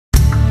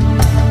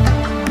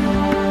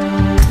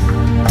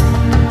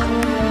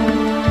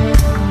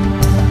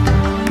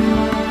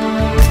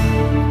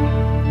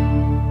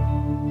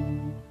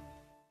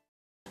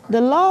The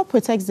law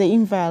protects the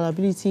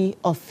inviolability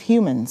of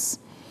humans.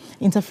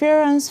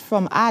 Interference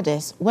from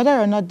others, whether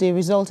or not they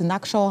result in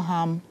actual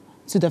harm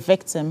to the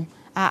victim,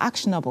 are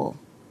actionable.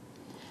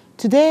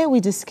 Today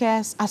we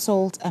discuss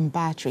assault and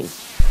battery.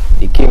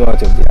 They came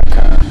out of their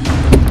car,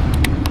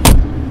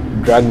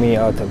 dragged me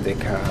out of the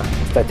car,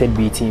 started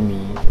beating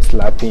me,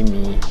 slapping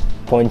me,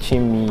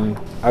 punching me,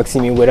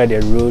 asking me whether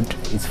the road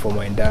is for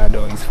my dad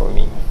or is for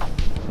me.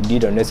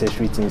 Did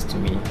unnecessary things to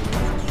me,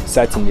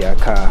 sat in their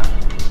car,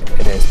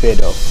 and then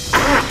sped off.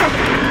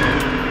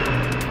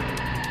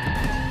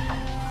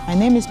 My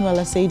name is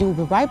Noella Saidu. We'll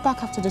be right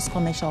back after this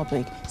commercial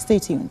break. Stay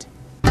tuned.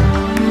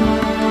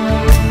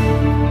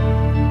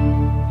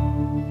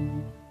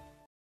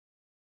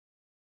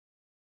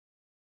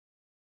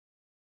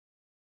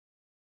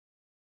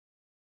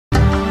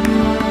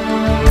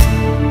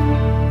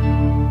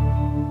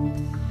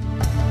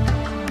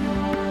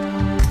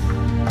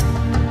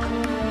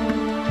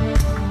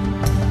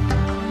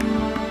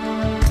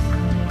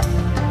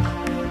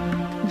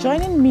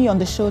 Joining me on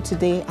the show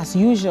today, as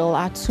usual,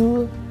 are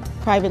two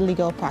private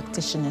legal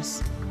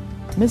practitioners,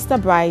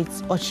 Mr. Bright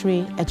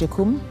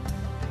Okyere-Adjekum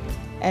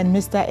and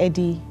Mr.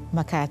 Eddie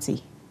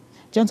McCarthy.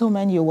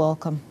 Gentlemen, you're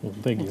welcome.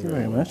 Thank you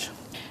very much.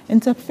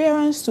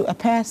 Interference to a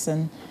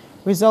person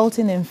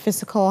resulting in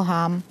physical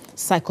harm,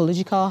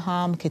 psychological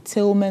harm,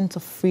 curtailment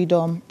of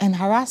freedom, and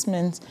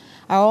harassment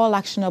are all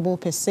actionable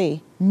per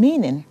se,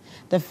 meaning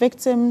the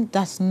victim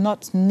does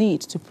not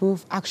need to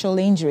prove actual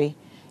injury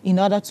in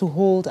order to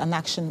hold an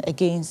action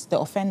against the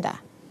offender.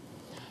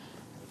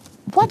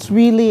 What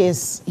really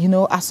is,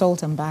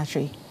 assault and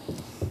battery?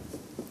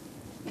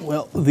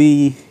 Well,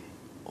 the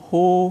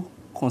whole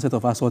concept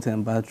of assault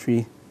and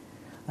battery,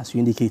 as you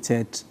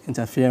indicated,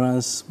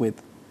 interference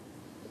with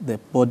the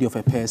body of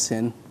a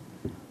person,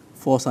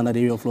 falls under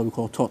the area of law we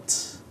call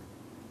tort.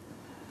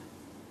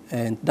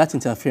 And that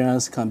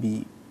interference can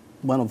be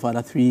one of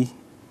other three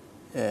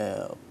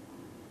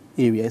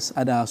areas,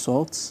 either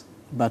assault,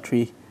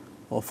 battery,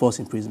 or false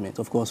imprisonment.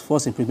 Of course,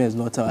 false imprisonment is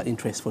not our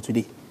interest for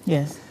today.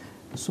 Yes.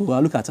 So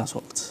I'll look at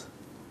assault.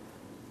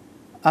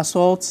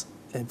 Assault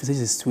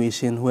envisages a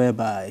situation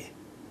whereby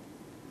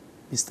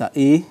Mr.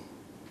 A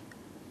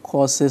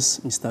causes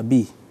Mr.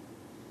 B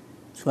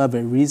to have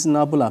a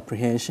reasonable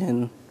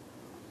apprehension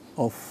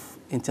of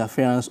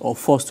interference or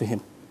force to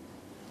him.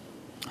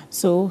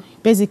 So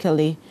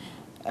basically,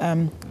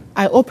 I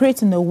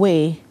operate in a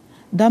way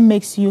that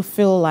makes you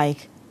feel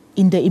like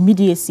in the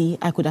immediacy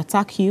I could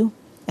attack you,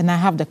 and I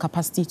have the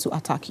capacity to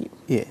attack you.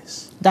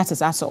 Yes. That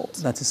is assault.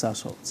 That is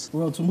assault.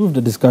 Well, to move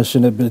the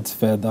discussion a bit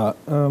further,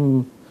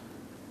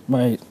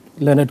 my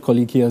learned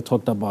colleague here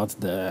talked about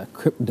the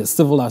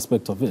civil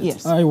aspect of it.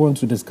 Yes. I want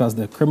to discuss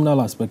the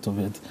criminal aspect of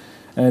it.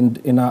 And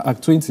in our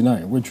Act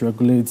 29, which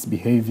regulates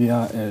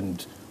behavior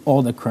and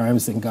all the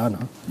crimes in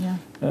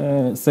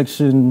Ghana,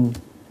 Section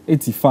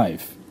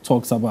 85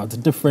 talks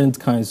about different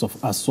kinds of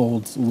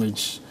assaults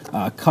which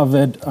are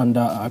covered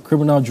under our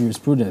criminal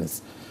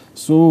jurisprudence.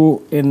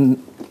 So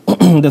in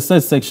the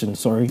said section,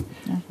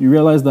 you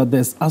realize that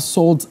there's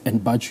assault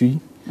and battery,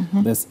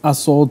 there's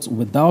assault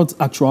without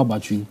actual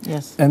battery,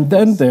 and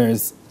then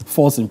there's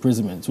false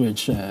imprisonment,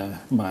 which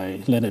my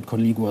learned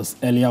colleague was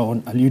earlier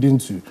on alluding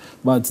to.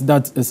 But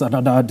that is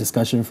another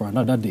discussion for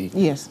another day.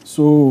 Yes.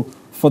 So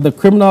for the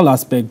criminal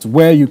aspect,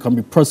 where you can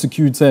be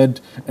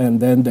prosecuted and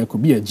then there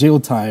could be a jail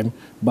time,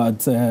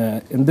 but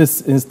in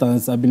this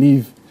instance, I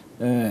believe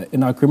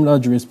in our criminal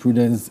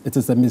jurisprudence, it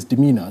is a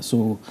misdemeanor.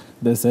 So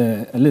there's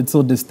a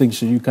little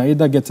distinction. You can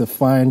either get a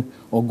fine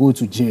or go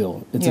to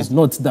jail. It is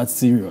not that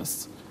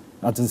serious.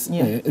 That is,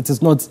 it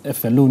is not a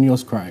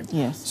felonious crime.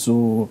 Yes.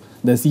 So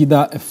there's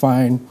either a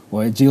fine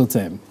or a jail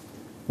term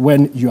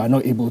when you are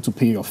not able to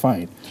pay your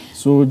fine.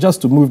 So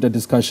just to move the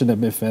discussion a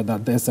bit further,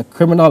 there's a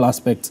criminal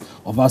aspect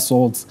of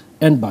assault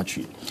and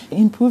battery.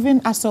 In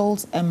proving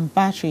assault and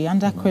battery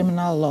under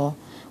criminal law,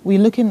 we're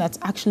looking at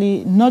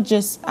actually not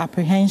just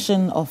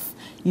apprehension of,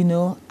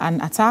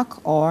 an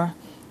attack or,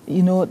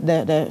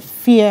 the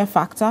fear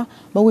factor,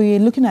 but we're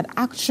looking at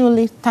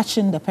actually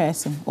touching the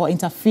person or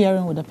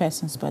interfering with the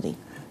person's body.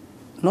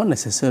 Not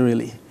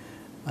necessarily.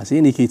 As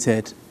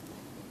indicated,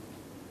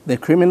 the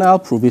criminal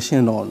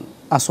provision on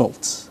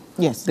assault.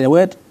 Yes.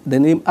 The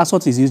name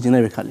assault is used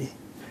generically,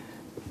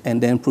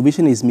 and then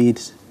provision is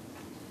made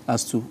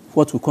as to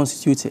what will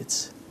constitute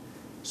it.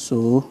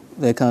 So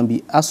there can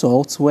be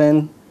assault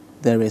when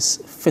there is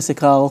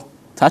physical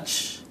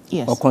touch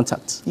or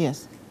contact.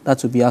 Yes.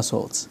 That would be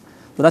assault.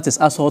 So that is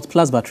assault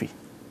plus battery.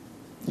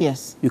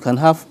 Yes. You can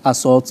have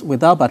assault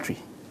without battery.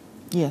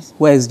 Yes.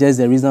 Where it's just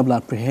a reasonable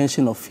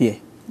apprehension of fear.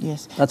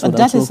 Yes. But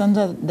that is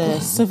under the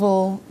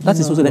civil... That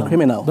is also the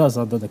criminal. That's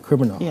under the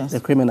criminal. Yes.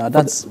 The criminal.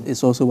 That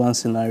is also one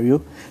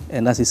scenario.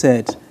 And as he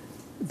said,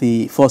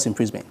 the false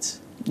imprisonment.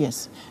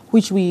 Yes.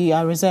 Which we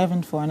are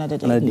reserving for another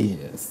day.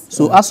 Yes.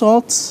 So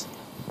assault,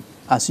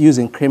 as used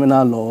in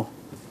criminal law,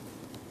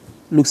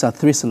 looks at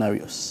three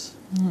scenarios.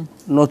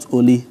 Not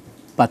only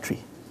battery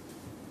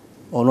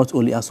or not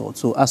only assault.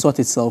 So assault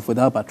itself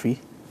without battery,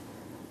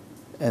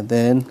 and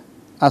then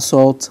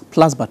assault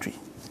plus battery.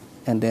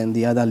 and then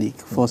the other league,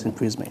 false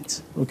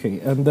imprisonment. Okay,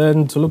 and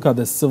then to look at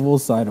the civil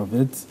side of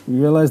it, we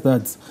realize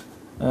that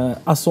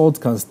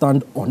assault can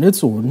stand on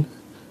its own,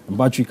 and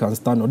battery can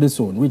stand on its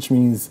own, which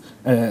means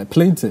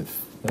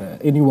plaintiff,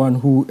 anyone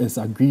who is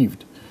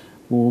aggrieved,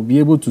 will be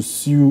able to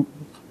sue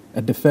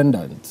a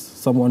defendant,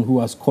 someone who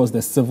has caused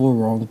a civil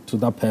wrong to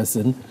that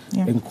person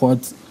in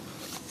court.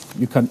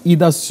 You can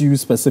either sue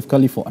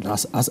specifically for an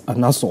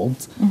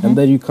assault, and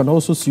then you can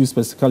also sue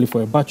specifically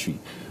for a battery.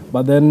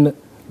 But then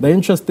the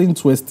interesting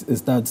twist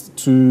is that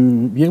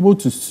to be able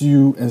to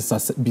sue and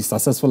be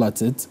successful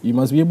at it, you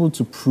must be able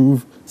to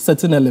prove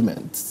certain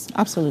elements.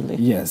 Absolutely.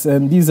 Yes,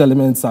 and these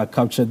elements are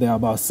captured. There are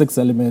about 6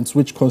 elements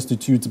which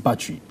constitute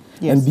battery.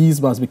 Yes. And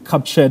these must be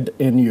captured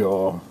in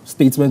your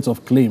statement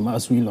of claim,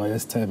 as we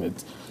lawyers term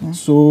it.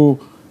 So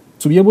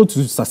to be able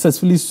to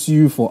successfully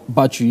sue for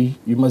battery,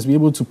 you must be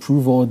able to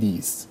prove all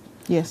these.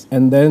 Yes.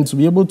 And then to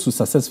be able to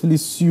successfully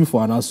sue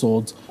for an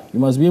assault, you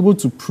must be able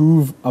to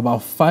prove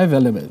about 5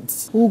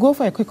 elements. We'll go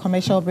for a quick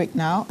commercial break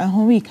now, and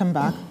when we come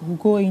back, we'll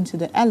go into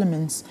the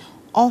elements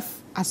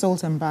of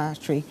assault and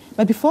battery.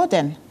 But before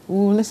then,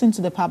 we'll listen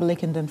to the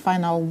public and then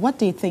find out what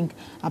they think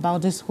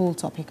about this whole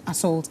topic,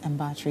 assault and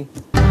battery.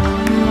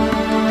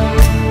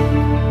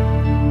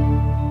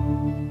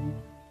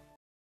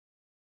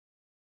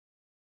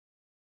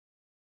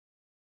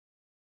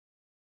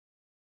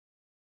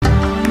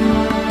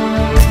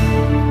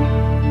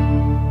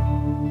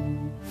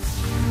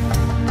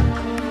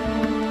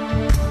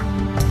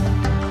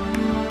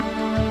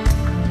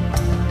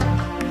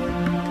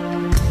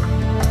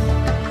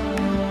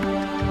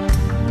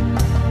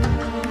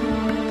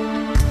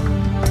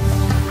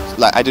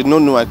 Like, I did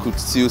not know I could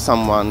sue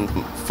someone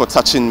for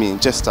touching me,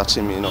 just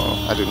touching me. No,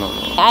 I did not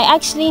know. I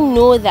actually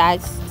know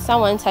that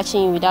someone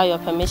touching you without your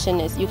permission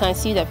is, you can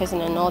sue the person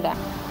and all that.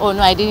 Oh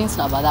no, I didn't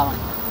know about that one.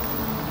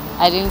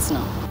 I didn't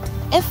know.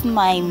 If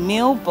my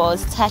male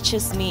boss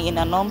touches me in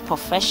a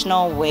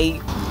non-professional way,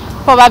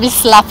 Probably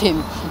slap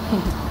him.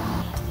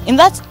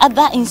 at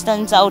that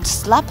instance, I would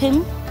slap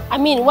him. I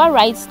mean, what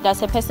rights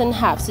does a person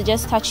have to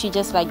just touch you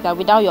just like that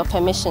without your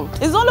permission?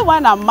 It's only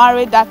when I'm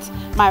married that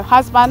my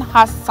husband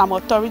has some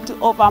authority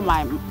over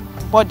my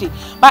body.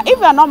 But if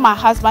you're not my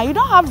husband, you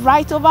don't have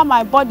right over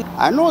my body.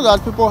 I know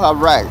that people have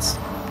rights,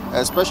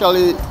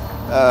 especially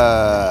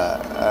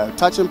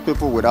touching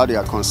people without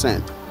their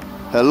consent.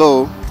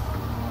 Hello,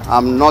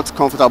 I'm not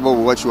comfortable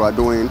with what you are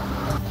doing.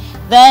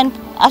 Then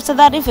after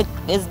that, if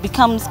it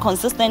becomes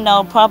consistent,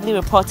 I'll probably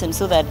report him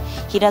so that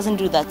he doesn't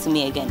do that to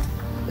me again.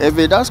 If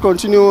it does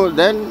continue,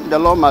 then the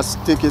law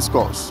must take its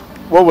course.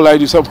 What will I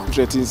do if someone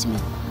threatens me?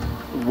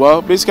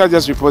 Well, basically I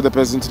just report the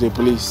person to the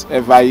police.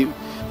 If I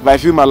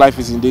feel my life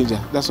is in danger,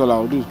 that's all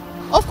I'll do.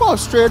 Of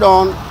course, straight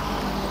on,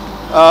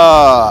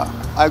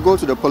 I go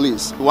to the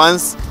police.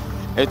 Once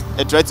a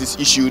threat is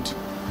issued,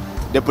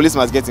 the police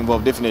must get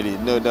involved, definitely.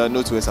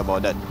 No two ways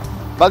about that.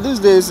 But these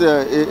days,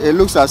 it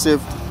looks as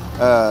if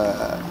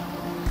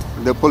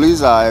the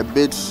police are a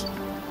bit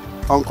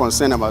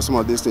unconcerned about some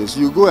of these things.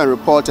 You go and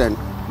report and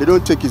they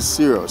don't take it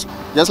serious.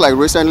 Just like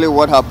recently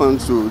what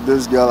happened to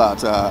this girl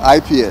at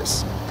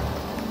IPS.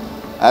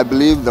 I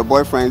believe the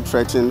boyfriend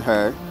threatened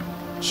her.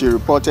 She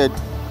reported,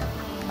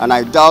 and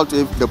I doubt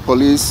if the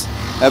police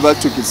ever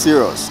took it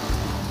serious.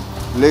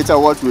 Later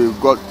what we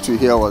got to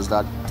hear was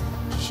that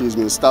she's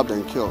been stabbed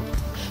and killed.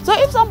 So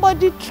if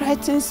somebody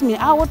threatens me,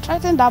 I will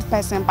threaten that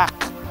person back.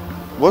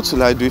 What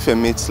will I do if a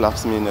mate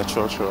slaps me in a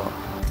church?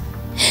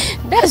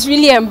 That's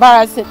really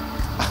embarrassing.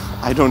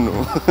 I don't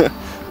know.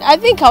 I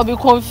think I'll be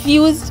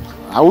confused.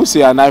 I would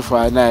say an eye for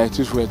an eye,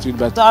 tooth for a tooth,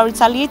 but So I'll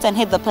retaliate and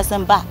hit the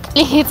person back.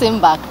 Hit him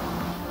back.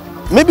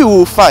 Maybe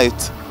we'll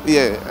fight.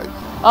 Yeah.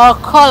 Or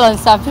call on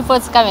some people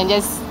to come and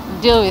just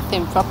deal with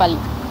him properly.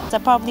 I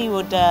probably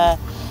would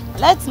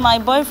let my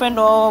boyfriend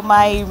or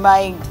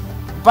my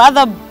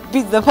brother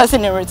beat the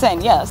person in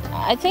return, yes.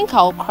 I think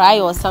I'll cry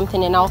or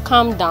something and I'll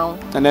calm down.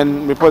 and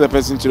then report the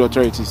person to the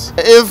authorities.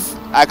 If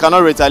I cannot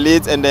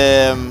retaliate and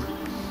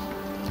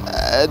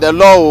the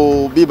law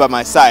will be by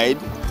my side,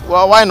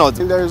 well, why not?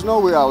 There is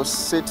no way I'll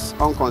sit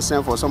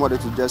unconcerned for somebody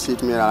to just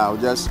hit me and I'll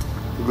just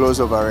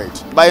gloss over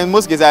it. But in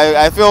most cases,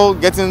 I feel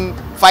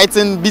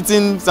fighting,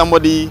 beating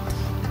somebody,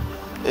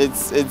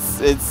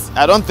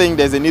 I don't think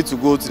there's a need to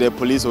go to the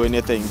police or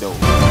anything though.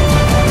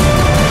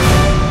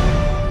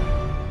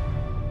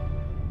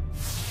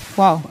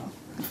 Wow,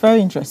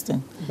 very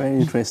interesting. Very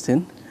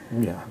interesting.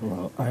 Yeah,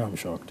 well, I am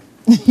shocked.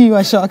 You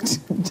are shocked.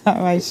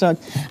 Downright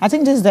shocked. I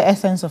think this is the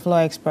essence of Law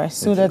Express,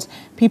 so that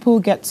people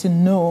get to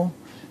know,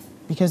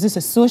 because this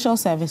is a social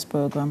service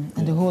program,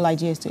 and the whole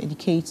idea is to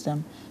educate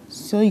them,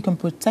 so you can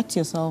protect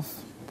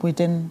yourself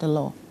within the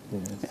law.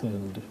 Yes,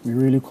 and we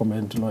really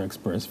commend Law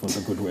Express for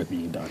the good work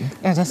being done.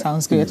 Yeah, that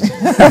sounds good.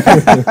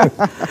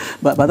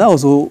 But that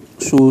also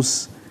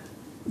shows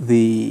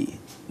the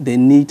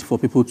need for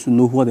people to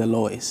know what the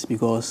law is,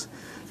 because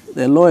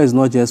the law is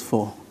not just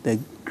for the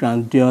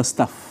grandeur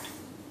stuff.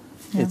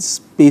 Yeah. It's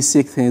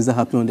basic things that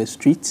happen on the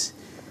street,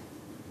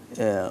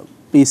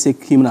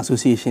 basic human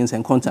associations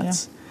and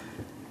contacts. Yeah.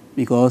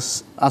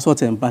 Because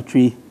assault and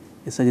battery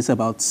It's just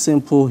about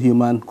simple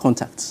human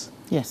contacts.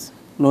 Yes.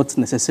 Not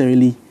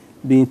necessarily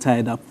being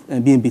tied up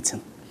and being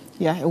beaten.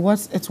 Yeah,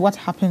 it's what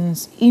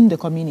happens in the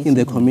community. In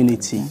the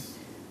community. Yeah.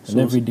 In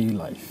everyday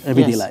life.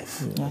 Everyday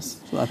life. Yes.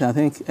 So I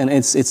think, and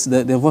it's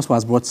the divorce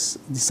has brought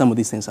some of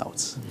these things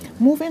out.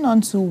 Moving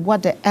on to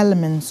what the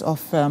elements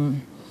of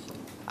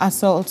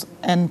assault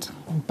and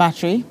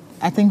battery,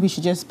 I think we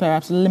should just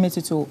perhaps limit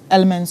it to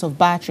elements of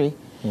battery.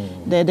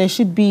 There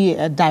should be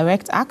a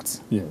direct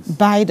act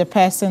by the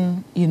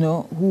person,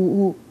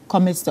 who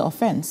commits the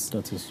offense.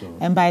 That is so.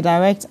 And by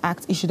direct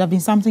act, it should have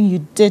been something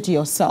you did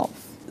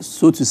yourself.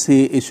 So to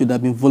say, it should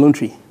have been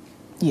voluntary.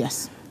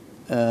 Yes.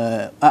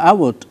 I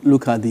would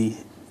look at the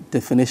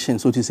definition,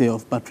 so to say,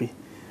 of battery.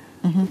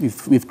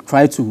 We've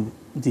tried to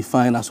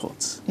define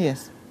assault.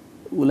 Yes.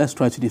 Well, let's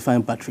try to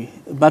define battery.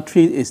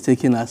 Battery is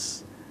taken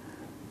as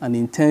an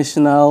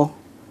intentional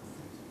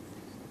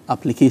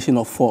application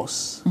of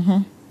force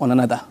on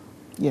another.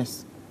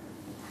 Yes.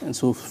 And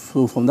so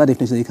from that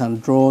definition, you can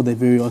draw the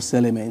various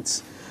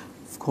elements.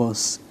 Of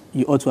course,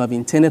 you ought to have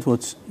intended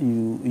what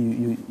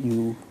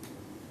you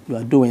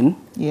are doing.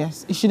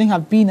 Yes. It shouldn't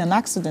have been an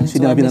accident. It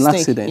shouldn't have been an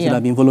accident. It should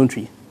have been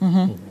voluntary.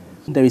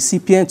 The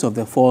recipient of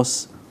the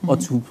force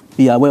ought to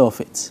be aware of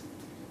it.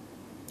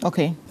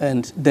 Okay.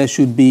 And there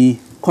should be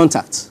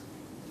contact.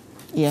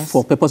 Yes.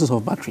 For purposes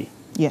of battery.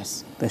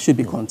 Yes. There should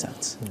be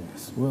contact.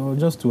 Yes. Well,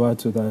 just to add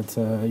to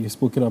that, you've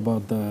spoken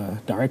about the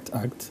direct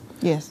act.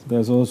 Yes.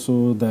 There's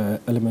also the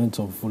element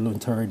of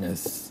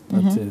voluntariness.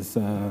 That is,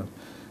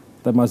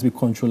 there must be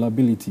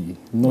controllability,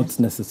 not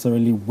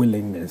necessarily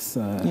willingness.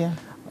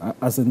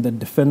 As in the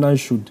defendant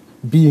should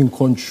be in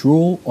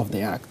control of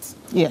the act.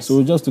 Yes.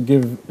 So just to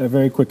give a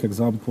very quick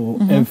example,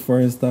 if,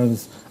 for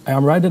instance, I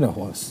am riding a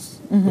horse,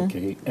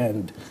 okay,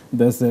 and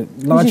there's a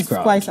large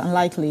crowd. Quite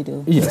unlikely,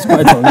 though. Yes,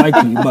 quite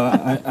unlikely,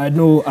 but I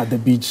know at the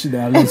beach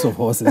there are lots of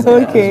horses.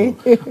 Okay.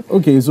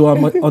 Okay, so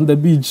I'm on the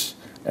beach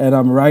and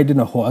I'm riding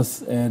a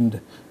horse,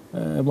 and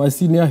my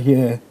senior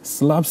here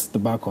slaps the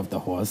back of the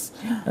horse,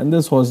 and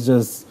this horse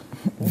just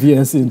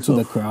veers into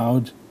the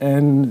crowd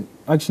and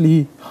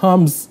actually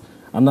harms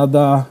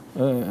another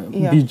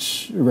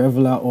beach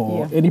reveler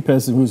or any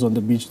person who's on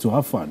the beach to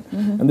have fun.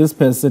 And this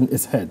person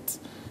is hurt.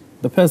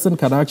 The person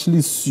can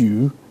actually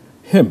sue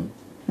him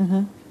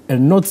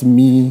and not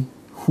me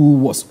who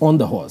was on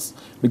the horse,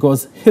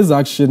 because his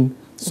action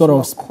sort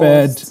of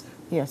spurred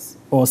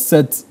or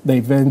set the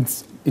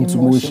event into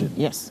motion.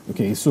 Yes.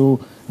 Okay, so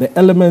the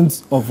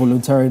element of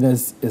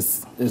voluntariness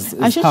is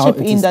I should chip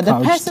in that the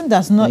person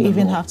does not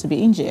even have to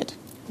be injured.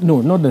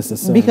 No, not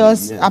necessarily.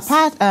 Because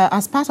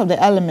as part of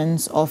the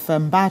elements of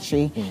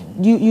battery,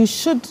 you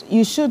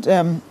should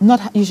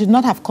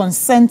not have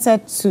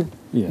consented to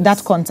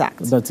that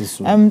contact. That is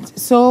so.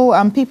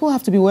 So people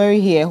have to be wary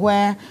here,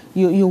 where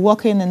you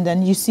walk in and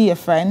then you see a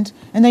friend,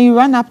 and then you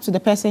run up to the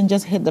person,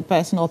 just hit the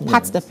person or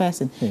pat the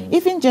person.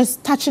 Even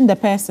just touching the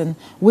person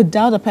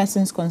without the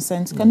person's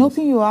consent can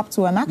open you up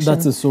to an action.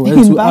 That is so.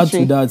 And to add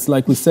to that,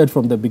 like we said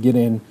from the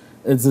beginning,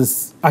 it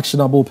is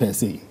actionable per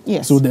se.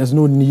 Yes. So there's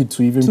no need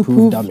to even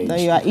prove damage. That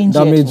you are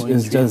injured. Damage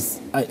is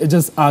just, it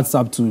just adds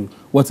up to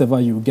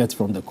whatever you get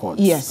from the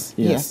courts.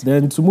 Yes.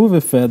 Then to move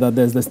it further,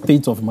 there's the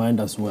state of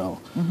mind as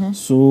well.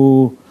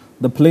 So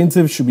the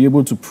plaintiff should be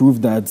able to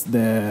prove that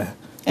the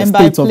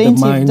state of the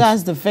mind.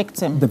 That's the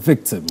victim. The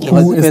victim,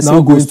 who is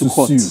now going to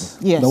sue.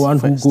 Yes. The one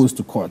who goes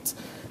to court.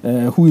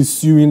 Who is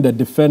suing the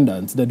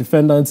defendant. The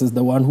defendant is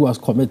the one who has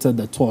committed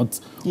the tort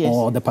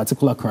or the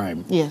particular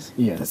crime. Yes.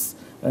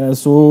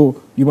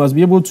 So you must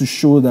be able to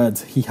show that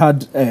he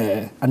had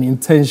an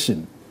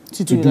intention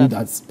to do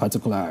that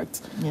particular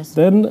act. Yes.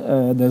 Then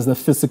there's the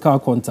physical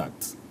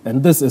contact.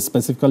 And this is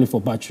specifically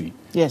for battery.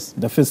 Yes.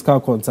 The physical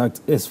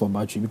contact is for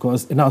battery,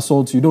 because in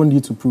assault, you don't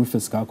need to prove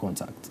physical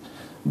contact.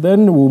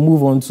 Then we'll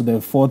move on to the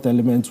fourth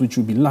element, which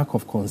will be lack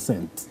of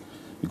consent.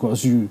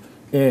 Because you,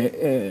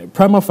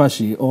 prima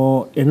facie,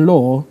 or in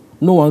law,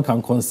 no one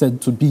can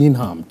consent to being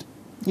harmed.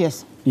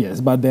 Yes.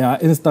 Yes, but there are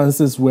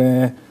instances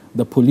where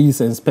the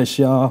police and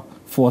special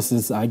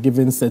forces are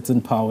given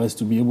certain powers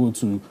to be able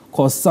to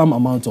cause some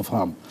amount of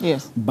harm.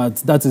 Yes. But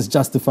that is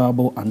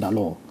justifiable under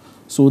law.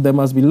 So there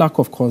must be lack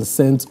of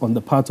consent on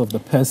the part of the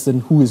person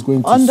who is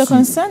going to On the sue.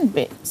 consent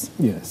bit.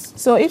 Yes.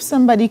 So if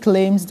somebody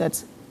claims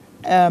that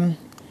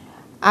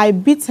I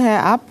beat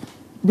her up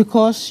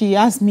because she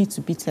asked me to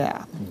beat her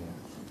up,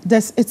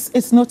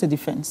 it's not a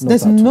defense.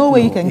 There's no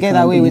way you can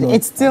get away with it.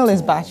 It still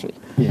is battery.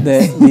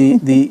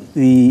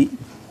 Yes.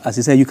 As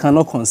you said, you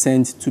cannot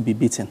consent to be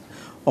beaten.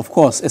 Of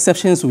course,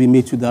 exceptions will be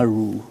made to that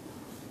rule.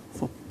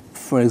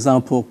 For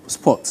example,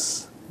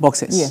 sports,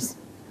 boxers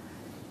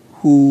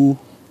who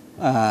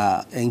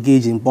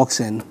engage in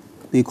boxing,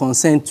 they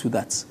consent to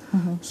that.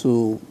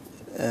 So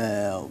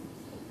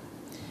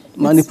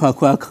Manny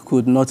Pacquiao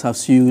could not have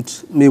sued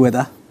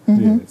Mayweather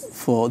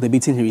for the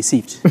beating he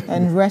received.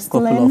 And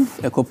wrestling.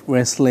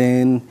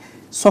 Wrestling,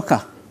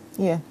 soccer.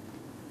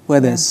 Where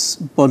there's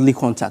bodily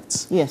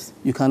contact. Yes.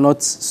 You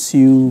cannot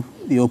sue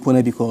the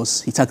opponent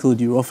because he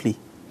tackled you roughly.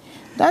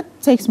 That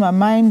takes my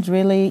mind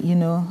really, you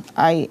know,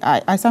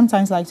 I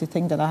sometimes like to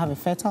think that I have a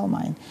fertile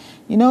mind.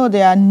 You know,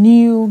 there are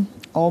new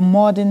or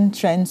modern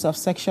trends of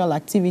sexual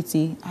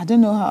activity. I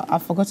don't know how,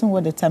 I've forgotten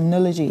what the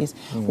terminology is,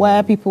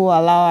 where people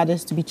allow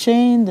others to be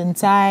chained and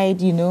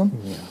tied, you know.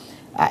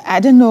 I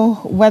don't know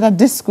whether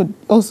this could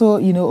also,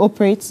 you know,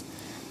 operate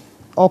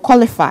or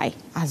qualify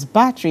as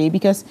battery,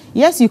 because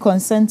yes, you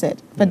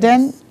consented, but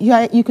then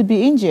you could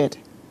be injured,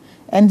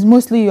 and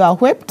mostly you are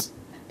whipped,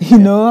 you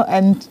know,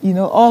 and you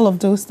know, all of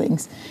those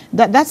things.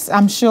 That's,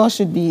 I'm sure,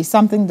 should be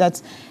something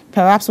that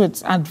perhaps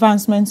with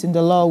advancements in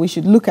the law we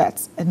should look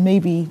at, and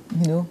maybe,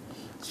 you know,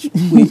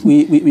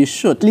 we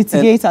should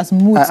litigate as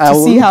moot to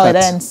see how it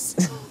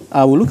ends.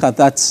 I will look at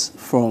that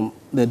from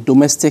the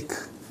domestic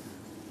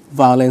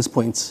violence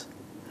point.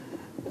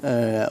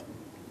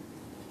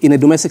 In a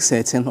domestic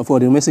setting, or for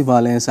the Domestic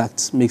Violence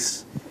Act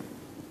makes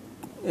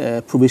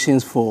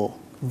provisions for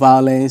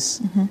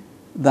violence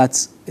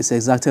that is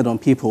exacted on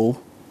people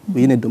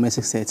within a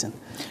domestic setting.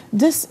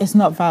 This is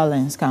not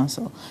violence,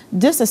 counsel.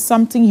 This is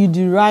something you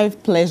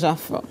derive pleasure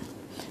from.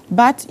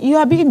 But you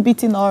are being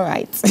beaten, all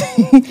right.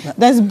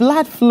 There's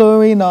blood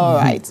flowing, all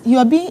right. You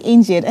are being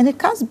injured. And it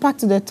comes back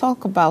to the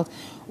talk about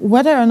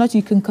whether or not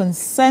you can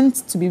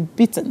consent to be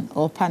beaten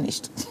or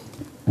punished.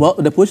 Well,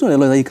 the position of the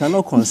law is that you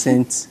cannot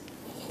consent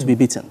to be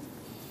beaten.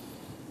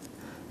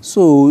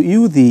 So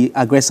you, the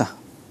aggressor,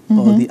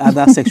 or the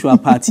other sexual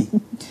party,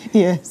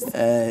 yes.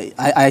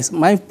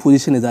 My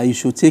position is that you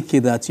should take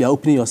it that you are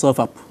opening yourself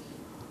up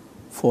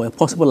for a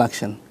possible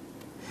action.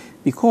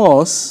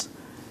 Because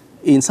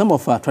in some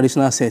of our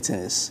traditional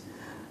settings,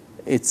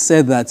 it's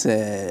said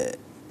that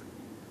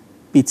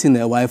beating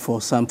a wife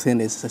or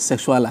something is a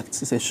sexual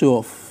act. It's a show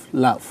of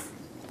love.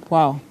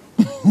 Wow.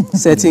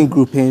 Certain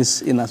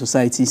groupings in our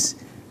societies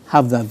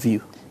have that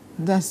view.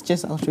 That's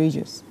just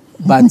outrageous.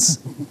 But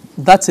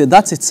that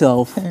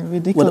itself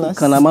ridiculous.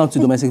 Can amount to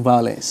domestic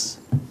violence.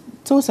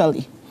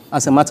 Totally.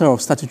 As a matter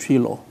of statutory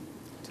law.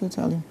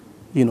 Totally.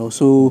 You know,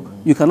 so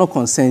you cannot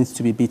consent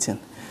to be beaten.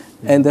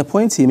 And the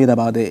point he made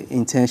about the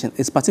intention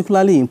is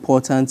particularly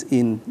important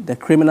in the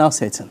criminal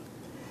setting.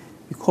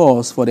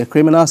 Because for the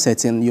criminal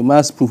setting, you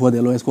must prove what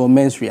the law is called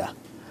mens rea.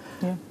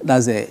 Yeah.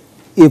 That's the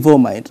evil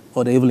mind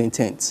or the evil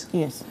intent.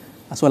 Yes.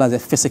 As well as the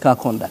physical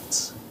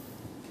conduct.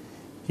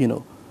 You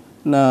know.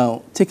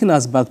 Now, taking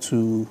us back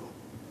to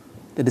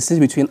the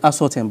distinction between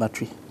assault and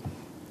battery,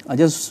 I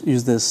just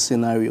use this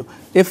scenario.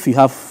 If you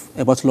have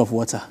a bottle of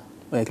water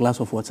or a glass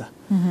of water,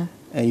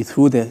 and you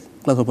throw the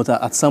glass of water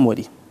at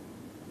somebody,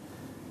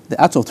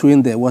 the act of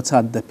throwing the water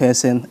at the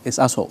person is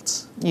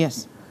assault.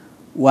 Yes.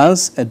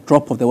 Once a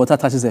drop of the water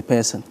touches the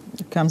person, it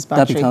becomes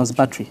battery. That becomes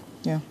battery.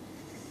 Yeah.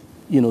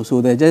 You know, so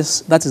that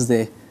is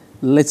the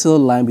little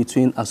line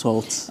between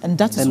assault and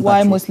that is why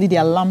battery. Mostly they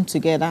are lumped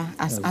together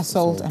as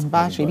assault and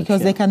battery,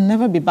 because they can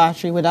never be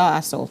battery without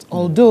assault,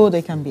 although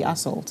they can be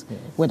assault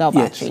without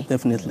battery. Yes,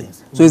 definitely.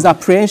 So it's the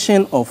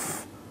apprehension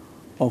of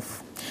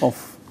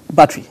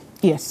battery,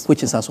 yes,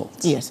 which is assault.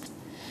 Yes.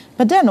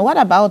 But then what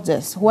about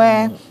this,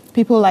 where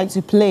people like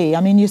to play?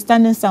 I mean, you're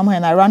standing somewhere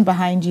and I run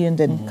behind you and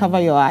then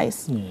cover your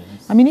eyes. Yes.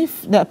 I mean,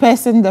 if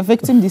the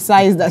victim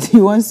decides that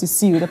he wants to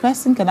sue, the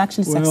person can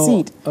actually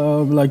succeed.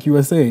 Like you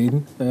were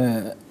saying,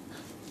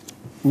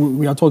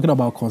 we are talking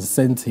about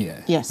consent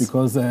here. Yes.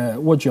 Because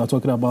what you are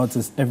talking about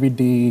is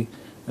everyday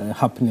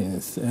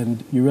happenings.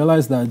 And you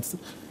realize that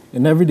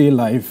in everyday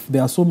life,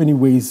 there are so many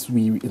ways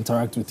we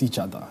interact with each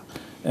other.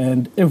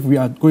 And if we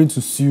are going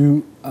to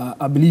sue,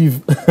 I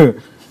believe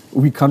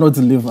we cannot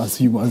live as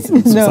humans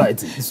in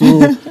society. So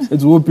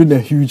it will open a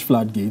huge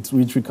floodgate,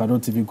 which we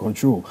cannot even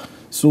control.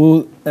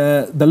 So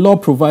the law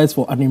provides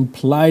for an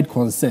implied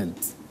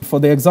consent. For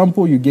the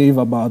example you gave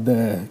about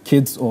the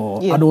kids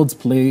or adults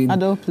playing,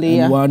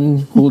 and one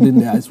holding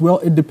their eyes, well,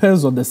 it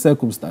depends on the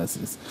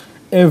circumstances.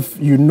 If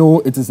you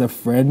know it is a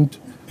friend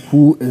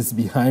who is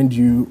behind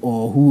you,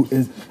 or who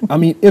is, I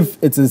mean,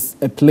 if it is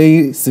a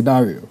play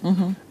scenario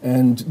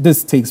and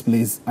this takes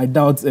place, I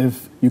doubt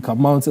if you can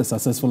mount a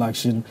successful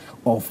action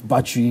of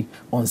battery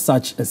on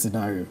such a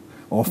scenario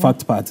or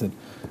fact pattern.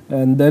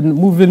 And then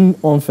moving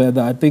on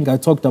further, I think I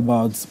talked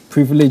about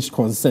privileged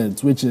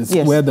consent, which is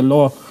where the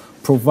law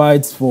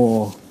provides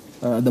for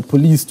the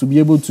police to be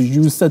able to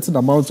use certain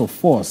amounts of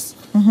force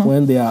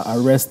when they are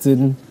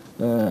arresting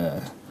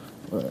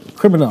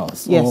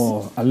criminals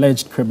or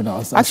alleged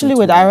criminals. Actually,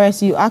 with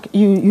arrest,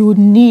 you would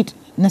need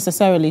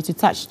necessarily to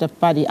touch the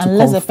body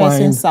unless the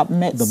person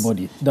submits the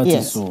body. That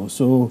is so.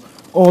 So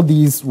all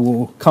these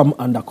will come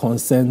under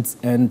consent,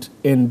 and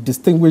in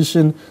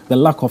distinguishing the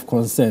lack of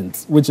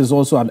consent, which is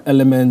also an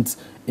element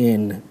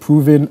in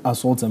proving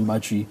assault and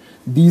battery,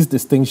 these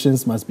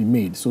distinctions must be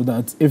made so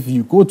that if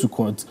you go to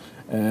court,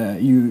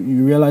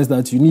 you realize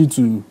that you need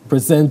to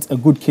present a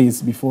good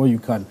case before you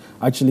can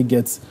actually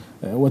get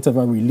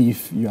whatever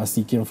relief you are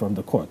seeking from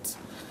the court.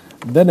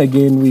 Then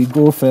again, we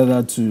go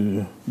further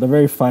to the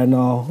very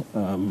final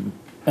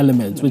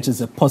element, which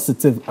is a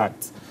positive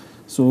act.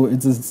 So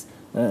it is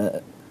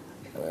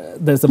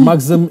there's a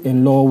maxim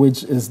in law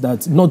which is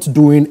that not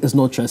doing is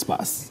not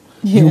trespass.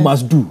 You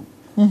must do.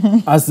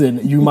 As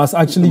in, you must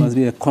actually... There must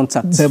be a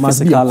contact. There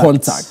must be a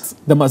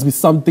contact. There must be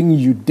something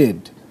you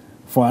did.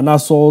 For an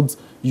assault,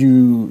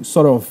 you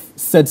sort of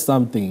said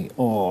something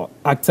or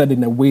acted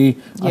in a way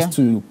as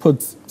to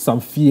put some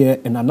fear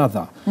in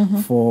another.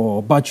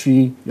 For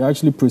battery, you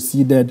actually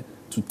proceeded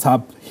to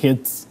tap,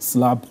 hit,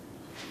 slap,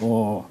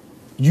 or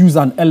use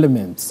an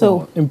element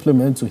or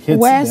implement to hit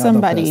where the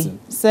somebody other person.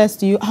 Says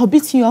to you, I'll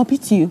beat you, I'll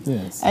beat you.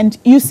 Yes. And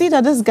you see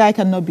that this guy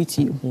cannot beat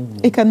you.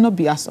 It cannot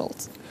be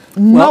assault.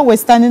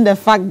 Notwithstanding the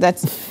fact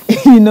that,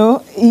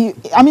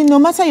 I mean, no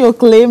matter your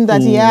claim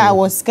that, I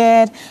was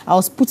scared, I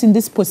was put in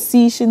this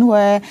position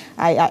where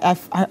I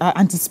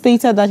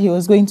anticipated that he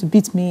was going to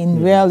beat me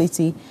in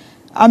reality.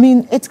 I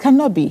mean, it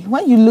cannot be.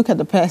 When you look at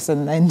the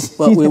person and...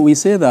 Well, we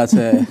say that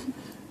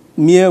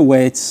mere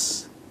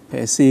words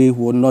per se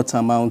would not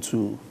amount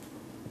to,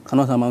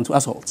 cannot amount to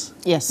assault.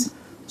 Yes.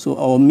 So,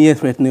 or mere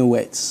threatening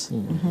words.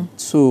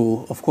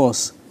 So, of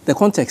course, the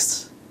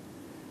context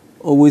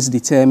always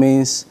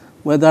determines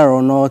whether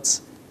or not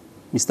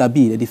Mr.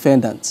 B, the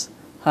defendant,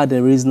 had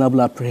a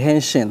reasonable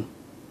apprehension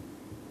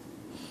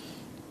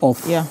of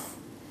the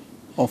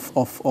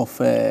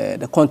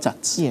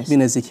contacts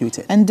being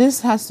executed. And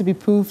this has to be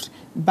proved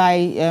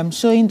by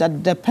showing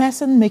that the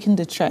person making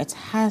the threat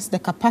has the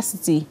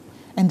capacity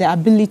and the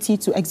ability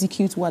to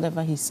execute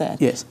whatever he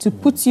said. Yes. To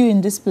put you in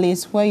this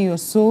place where you're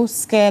so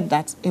scared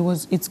that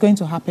it's going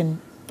to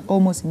happen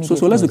almost immediately.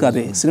 So let's look at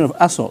the scenario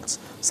of assault.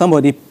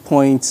 Somebody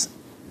points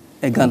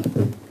a gun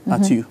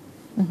at you.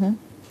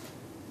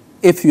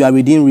 If you are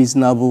within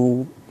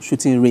reasonable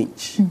shooting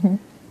range,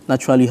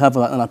 naturally you have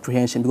an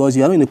apprehension because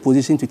you are in a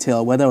position to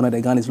tell whether or not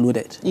the gun is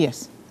loaded.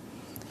 Yes.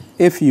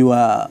 If you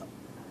are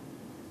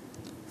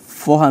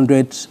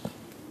 400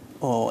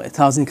 or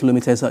 1,000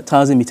 kilometers,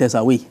 1,000 meters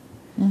away,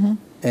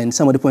 and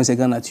somebody points a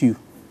gun at you,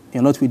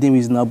 you're not within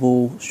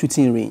reasonable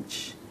shooting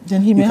range.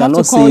 Then he may have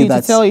to call you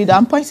to tell you that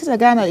I'm pointing a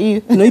gun at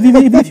you. No, even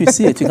if you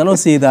see it, you cannot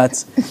say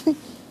that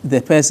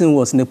the person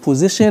was in a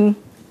position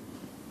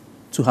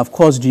to have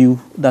caused you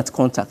that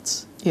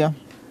contact. Yeah.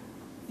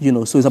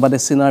 So it's about the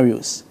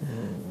scenarios.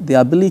 The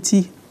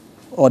ability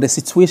or the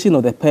situation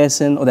of the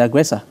person or the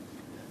aggressor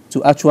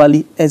to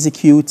actually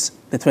execute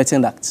the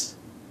threatened act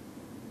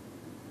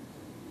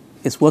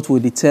is what will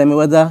determine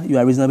whether you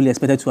are reasonably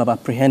expected to have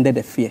apprehended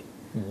the fear.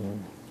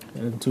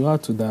 And to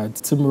add to that,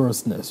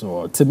 timorousness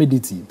or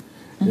timidity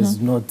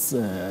is not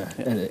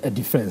a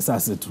defense,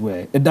 as it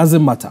were. It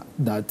doesn't matter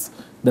that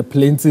the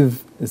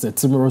plaintiff is a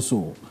timorous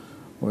soul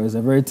or is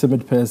a very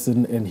timid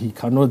person and he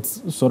cannot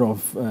sort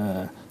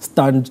of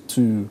stand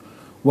to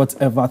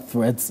whatever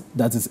threat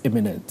that is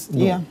imminent.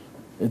 No.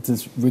 It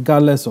is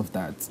regardless of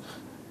that,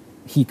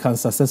 he can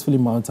successfully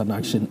mount an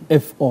action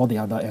if all the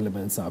other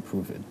elements are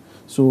proven.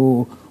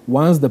 So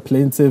once the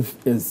plaintiff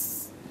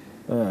is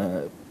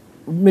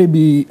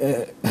maybe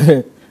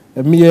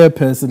a mere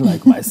person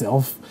like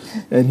myself,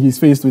 and he's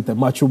faced with a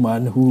macho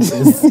man who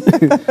is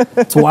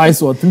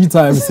twice or three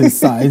times his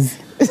size,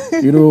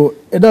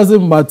 it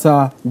doesn't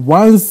matter.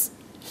 Once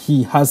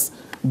he has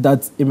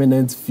that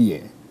imminent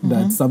fear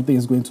that something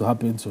is going to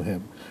happen to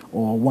him,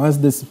 or once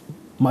this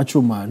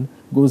macho man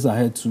goes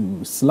ahead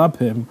to slap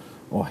him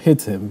or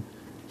hit him,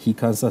 he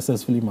can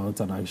successfully mount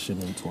an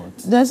action into it.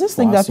 There's this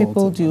thing that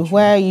people do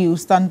where you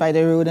stand by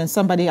the road and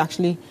somebody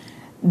actually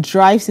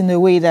drives in a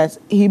way that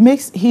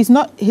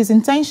his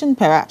intention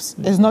perhaps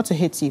is not to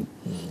hit you,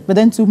 but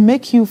then to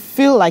make you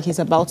feel like he's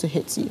about to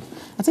hit you.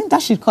 I think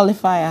that should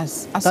qualify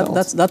as assault.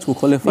 That will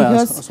qualify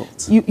as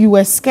assault. You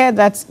were scared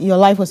that your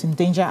life was in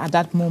danger at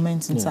that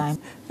moment in time.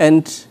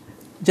 And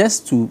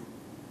just to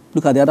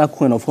look at the other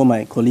coin of what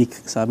my colleague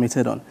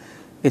submitted on,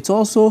 it's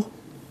also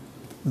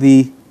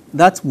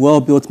that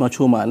well-built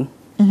macho man,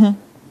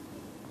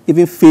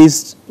 even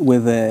faced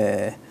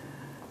with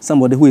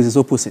somebody who is his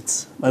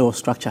opposite by your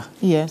structure,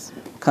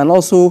 can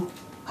also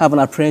have an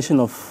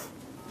apprehension of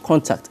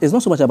contact. It's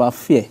not so much about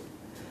fear,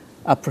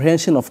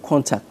 apprehension of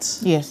contact.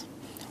 Yes.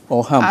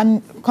 Or harm.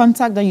 And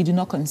contact that you do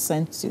not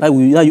consent to.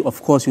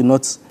 Of course, you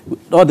not,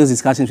 all these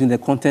discussions in the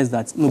context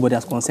that nobody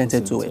has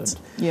consented to it.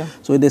 Yeah.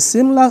 So in the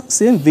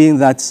same vein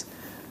that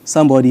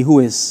somebody who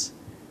is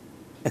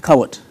a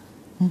coward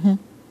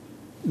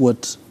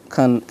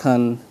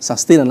can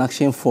sustain an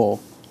action for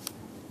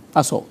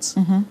assault.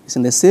 It's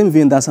in the same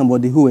vein that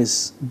somebody who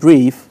is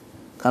brave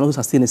can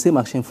also sustain the same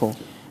action for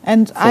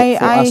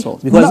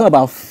assault. Because it's not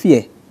about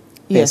fear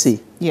per se.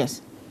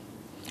 Yes.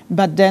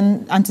 But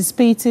then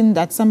anticipating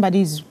that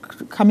somebody is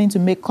coming to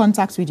make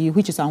contact with you,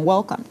 which is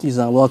unwelcome. Is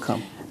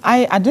unwelcome.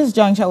 At this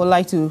juncture, I would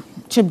like to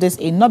chip this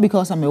in, not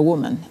because I'm a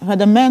woman, but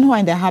the men who are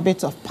in the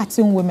habit of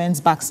patting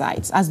women's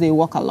backsides as they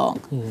walk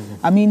along.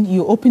 I mean,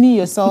 you're opening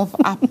yourself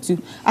up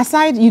to,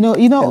 aside,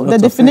 the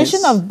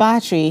definition of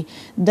battery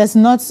does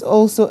not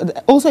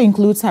also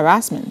includes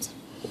harassment.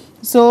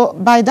 So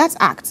by that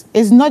act,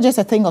 it's not just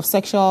a thing of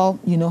sexual,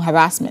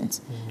 harassment,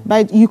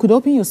 but you could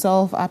open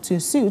yourself up to a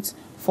suit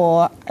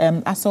for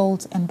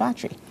assault and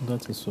battery.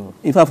 That is so.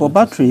 In fact, for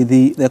battery,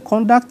 the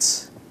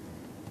conduct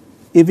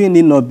even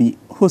need not be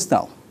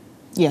hostile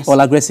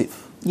or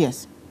aggressive.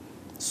 Yes.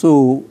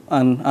 So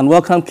an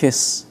unwelcome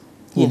kiss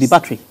will be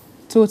battery.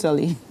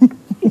 Totally.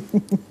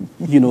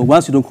 You know,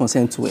 once you don't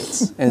consent to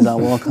it, and it's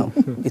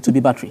unwelcome, it will be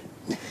battery.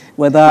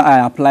 Whether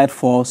I applied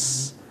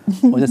force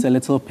or just a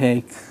little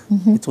peg,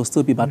 it will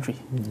still be battery.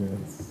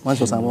 Once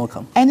it was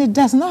unwelcome. And it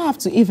does not have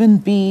to even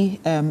be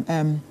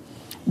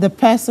the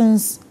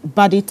person's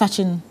body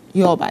touching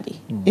your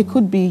body. It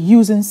could be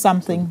using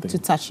something to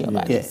touch your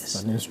body.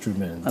 Yes. An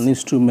instrument. An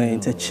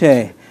instrument, a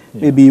chair.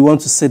 Maybe you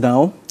want to sit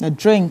down. A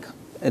drink.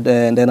 And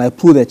then I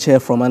pull the chair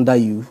from under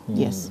you.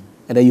 Yes.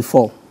 And then you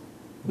fall.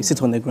 You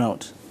sit on the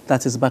ground.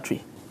 That is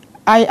battery.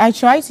 I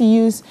try to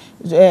use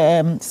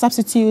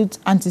substitute,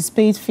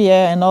 anticipate fear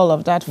and all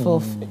of that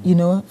for, you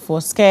know,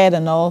 for scared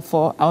and all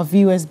for our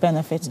viewers'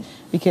 benefit.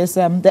 Because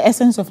the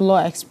essence of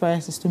Law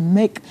Express is to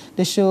make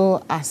the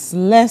show as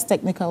less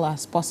technical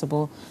as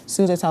possible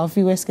so that our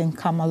viewers can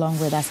come along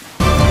with us.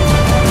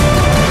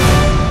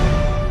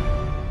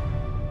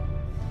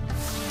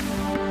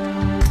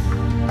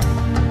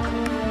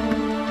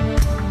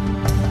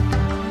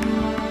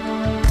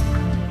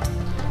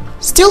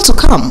 Still to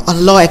come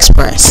on Law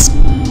Express.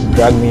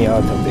 Dragged me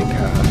out of the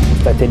car,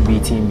 started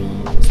beating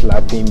me,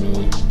 slapping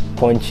me,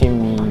 punching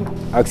me,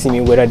 asking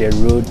me whether the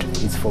road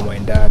is for my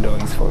dad or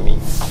is for me.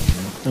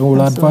 And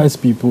we'll advise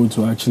people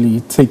to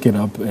actually take it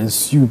up and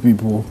sue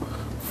people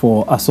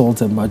for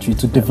assault and battery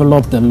to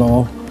develop the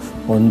law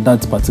on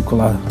that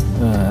particular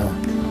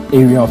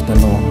area of the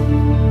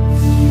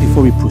law.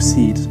 Before we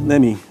proceed,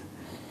 let me,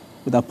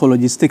 with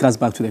apologies, take us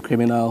back to the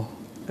criminal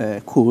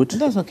code.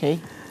 That's okay.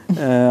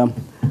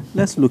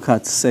 Let's look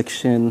at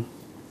section,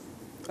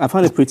 I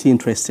found it pretty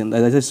interesting.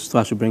 I just thought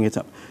I should bring it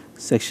up.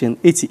 Section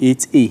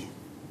 88A.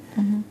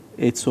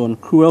 It's on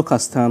cruel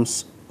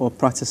customs or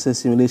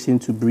practices in relation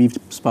to bereaved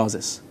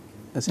spouses,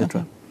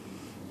 etc.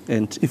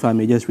 And if I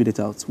may just read it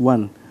out.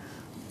 1.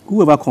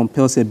 Whoever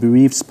compels a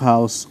bereaved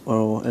spouse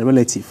or a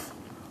relative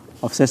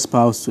of such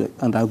spouse to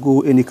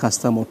undergo any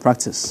custom or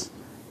practice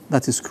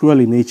that is cruel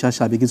in nature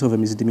shall be guilty of a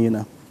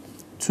misdemeanor.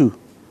 2.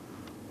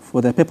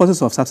 For the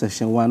purposes of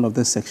subsection 1 of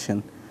this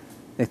section,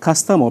 a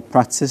custom or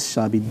practice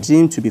shall be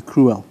deemed to be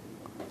cruel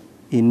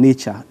in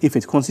nature if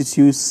it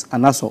constitutes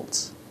an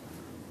assault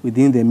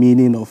within the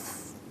meaning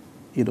of,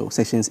 you know,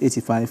 sections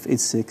 85,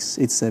 86,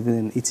 87,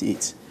 and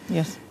 88.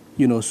 Yes.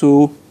 You know,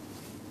 so,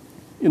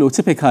 you know,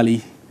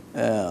 typically,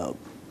 the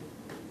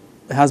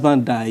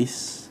husband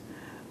dies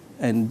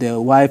and the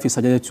wife is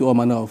subjected to all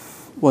manner of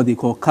what they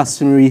call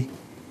customary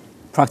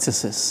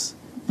practices,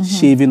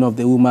 shaving of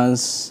the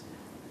woman's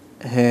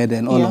head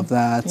and all of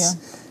that.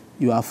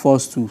 You are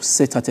forced to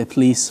sit at a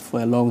place for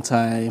a long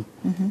time.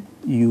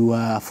 You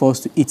are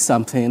forced to eat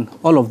something.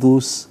 All of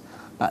those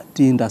are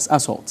deemed as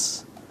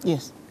assaults.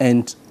 Yes.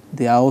 And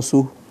they are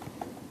also,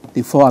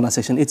 they fall under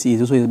section 80,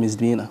 is also a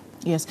misdemeanor.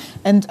 Yes,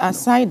 and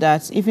aside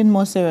that, even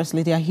more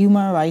seriously, there are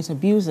human rights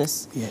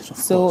abuses. Yes, of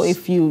so course.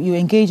 if you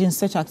engage in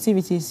such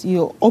activities,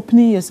 you're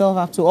opening yourself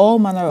up to all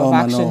manner of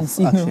actions,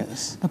 you know,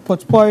 a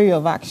potpourri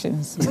of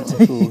actions.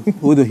 So,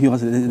 with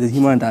the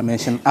human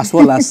dimension, as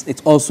well as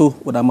it also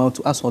would amount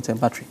to assault and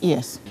battery.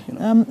 Yes. You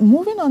know.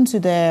 Moving on to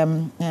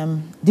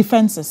the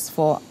defenses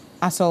for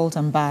assault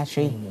and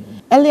battery.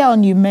 Earlier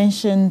on, you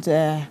mentioned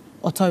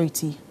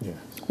authority,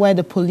 where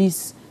the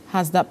police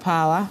has that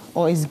power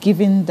or is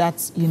given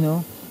that, you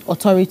know,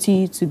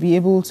 authority to be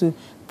able to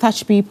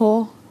touch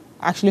people,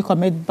 actually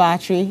commit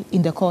battery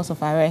in the course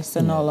of arrest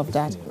and all of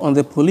that. On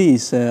the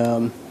police,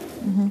 that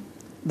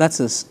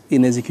is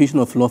in execution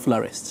of lawful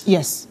arrest.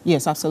 Yes,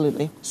 yes,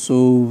 absolutely.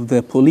 So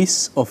the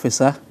police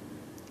officer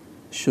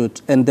should,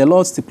 and the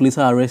law stipulates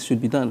how arrest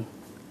should be done.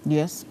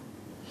 Yes.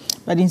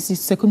 But in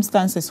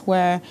circumstances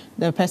where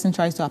the person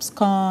tries to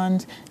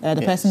abscond,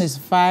 the person is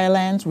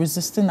violent,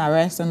 resisting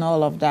arrest and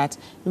all of that,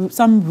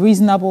 some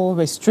reasonable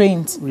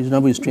restraint.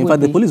 Reasonable restraint.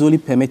 But the police is only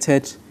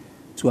permitted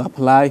to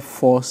apply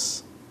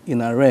force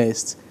in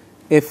arrest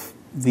if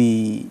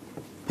the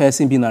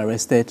person being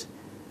arrested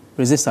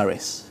resists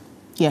arrest.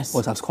 Yes.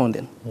 Or is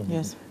absconding.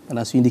 Yes. And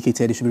as you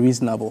indicated, it should be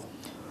reasonable.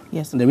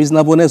 Yes. And the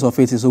reasonableness of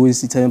it is always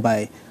determined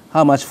by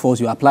how much force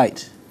you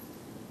applied.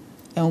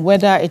 And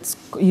whether it's,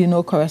 you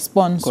know,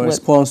 corresponds to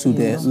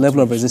the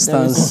level of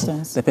resistance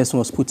the person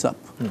was put up.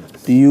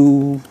 Do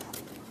you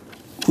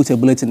put a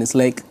bullet in his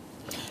leg?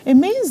 It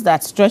means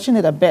that, stretching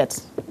it a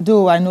bit,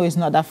 though I know it's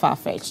not that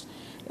far-fetched,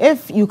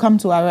 if you come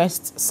to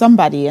arrest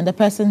somebody and the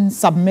person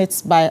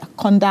submits by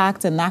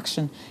conduct and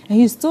action, and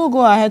you still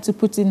go ahead to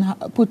put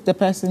the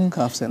person,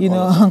 cuffs and you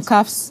know, on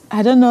cuffs,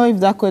 I don't know if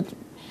that could,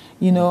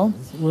 you know.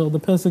 Well, the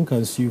person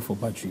can sue for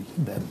battery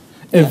then.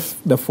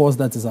 If the force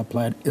that is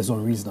applied is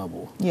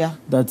unreasonable. Yeah.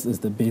 That is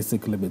the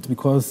basic limit.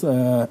 Because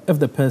if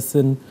the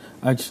person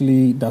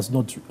actually does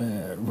not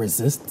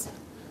resist,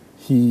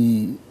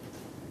 he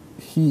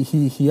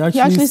he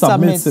actually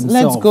submits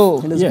himself. Let's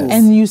go. Yes.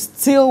 And you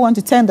still want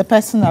to turn the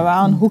person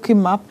around, hook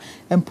him up,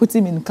 and put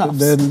him in cuffs.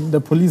 Then the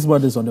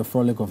policeman is on the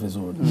frolic of his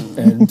own.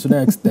 And to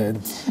that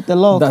extent, the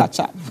law will catch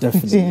up.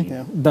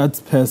 Definitely.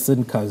 That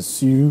person can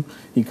sue.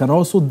 He can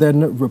also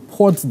then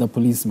report the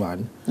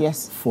policeman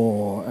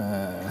for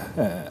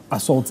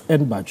assault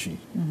and battery.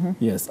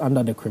 Yes,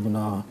 under the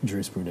criminal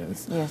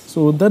jurisprudence. Yes.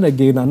 So then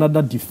again,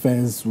 another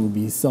defense will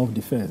be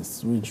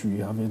self-defense, which we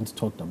haven't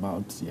talked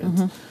about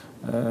yet.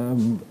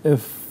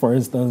 If, for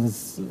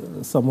instance,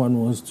 someone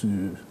wants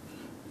to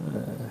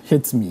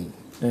hit me,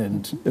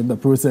 and in the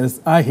process,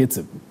 I hit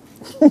him,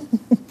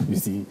 you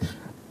see,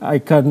 I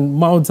can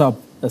mount up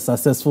a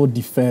successful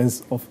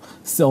defense of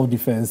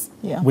self-defense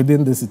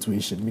within the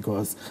situation,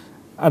 because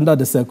under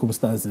the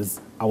circumstances,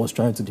 I was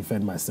trying to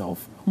defend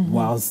myself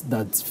whilst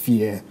that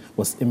fear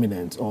was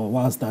imminent, or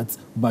whilst that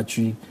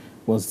battery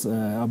was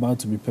about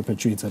to be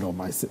perpetrated on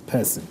my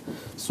person.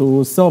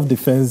 So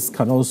self-defense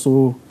can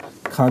also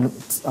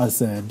count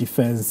as a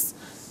defense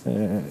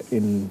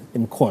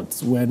in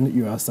court when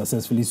you are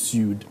successfully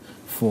sued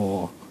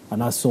for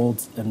an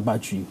assault and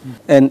battery.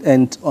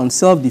 And on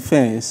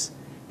self-defense,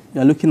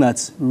 you are looking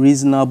at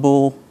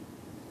reasonable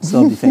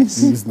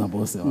self-defense.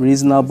 Reasonable self-defense.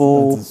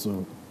 Reasonable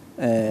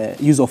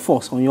use of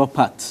force on your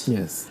part.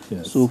 Yes.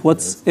 So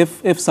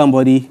if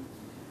somebody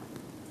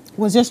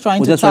was just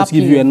trying to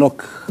give you a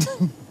knock,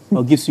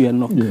 or gives you a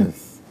knock,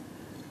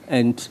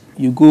 and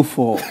you go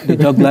for the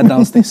jugular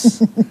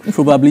downstairs,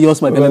 probably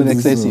yours might be a little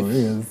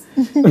excessive.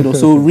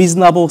 So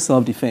reasonable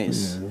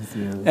self-defense.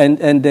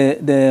 And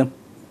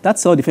that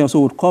self-defense also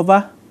would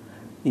cover,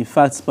 in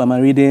fact, by my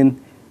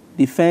reading,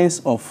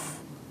 defense of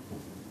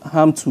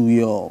harm to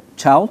your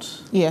child,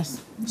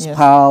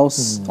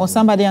 spouse, or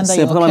somebody under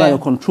your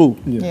control.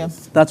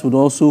 That would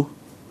also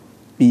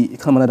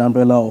come under the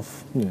umbrella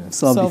of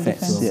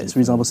self-defense. Yes,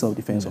 reasonable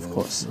self-defense, of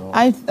course.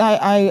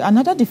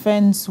 Another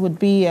defense would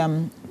be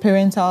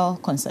parental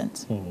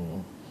consent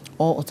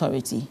or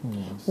authority,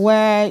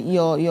 where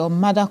your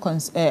mother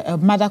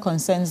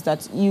consents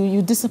that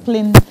you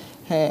discipline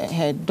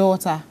her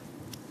daughter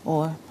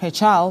or her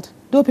child.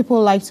 Though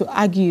people like to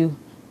argue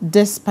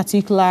this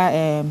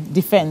particular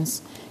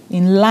defense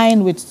in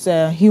line with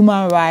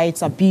human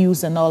rights,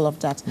 abuse, and all of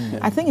that.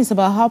 I think it's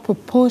about how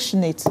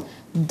proportionate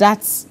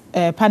that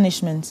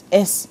punishment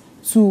is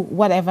to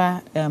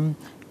whatever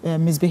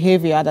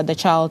misbehavior that the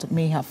child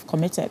may have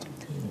committed.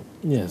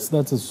 Yes,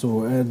 that is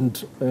so.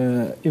 And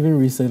even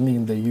recently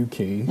in the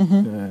UK,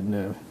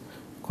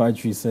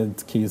 quite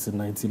recent case in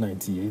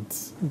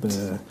 1998.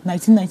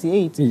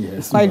 1998?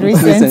 Yes. Quite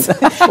recent.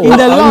 In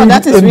the law,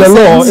 that is recent. In the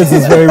law, it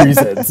is very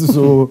recent.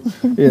 So,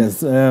 yes,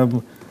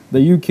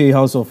 the UK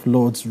House of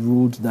Lords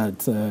ruled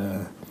that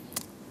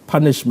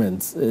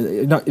punishment,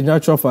 in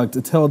actual fact,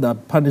 it held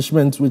that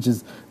punishment, which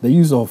is the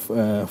use of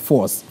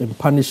force in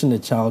punishing a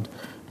child,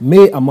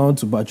 may amount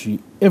to battery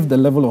if the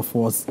level of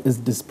force is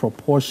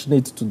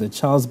disproportionate to the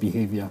child's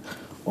behavior,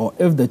 or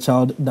if the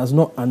child does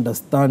not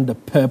understand the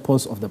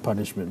purpose of the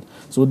punishment.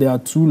 So there are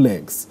two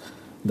legs.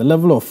 The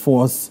level of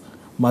force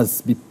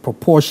must be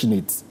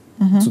proportionate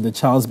to the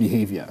child's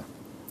behavior,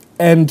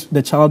 and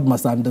the child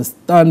must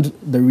understand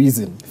the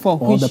reason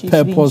or the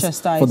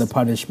purpose for the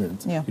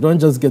punishment. You don't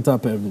just get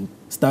up and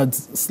start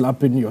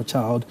slapping your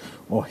child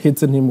or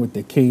hitting him with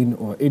a cane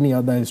or any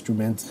other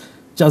instrument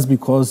just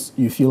because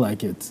you feel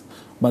like it.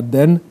 But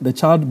then the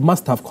child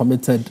must have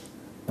committed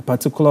a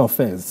particular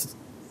offense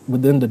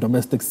within the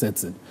domestic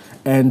setting,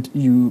 and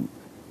you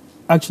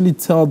actually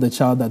tell the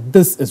child that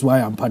this is why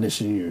I'm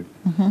punishing you.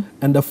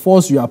 And the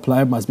force you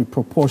apply must be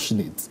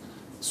proportionate.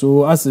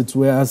 So as it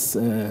were, as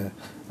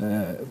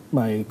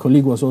my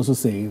colleague was also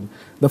saying,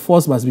 the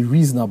force must be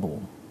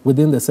reasonable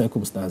within the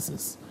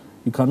circumstances.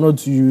 You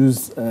cannot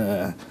use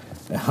a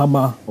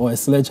hammer or a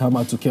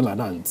sledgehammer to kill an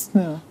ant.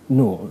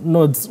 No,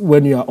 not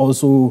when you are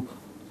also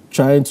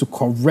trying to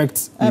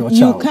correct your child.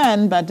 You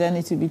can, but then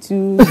it will be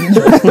too...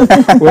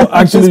 Well,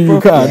 actually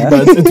you can,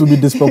 but it will be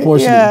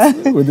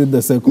disproportionate within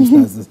the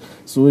circumstances.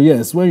 So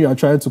yes, when you are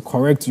trying to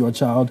correct your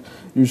child,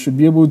 you should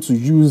be able to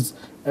use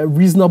a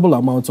reasonable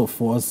amount of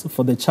force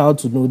for the child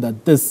to know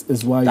that this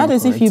is why That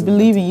is if you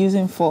believe in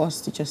using force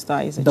to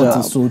chastise a child. That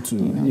is so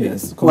too,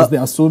 yes. Because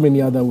there are so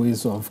many other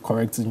ways of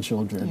correcting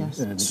children.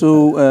 Yes.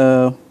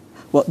 So,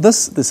 well,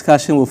 this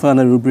discussion will find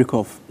a rubric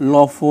of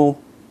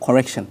lawful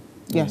correction.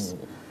 Yes.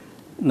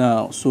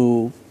 Now,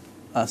 so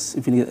as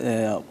if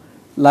you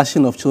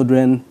lashing of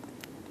children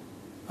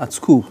at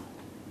school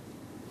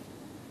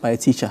by a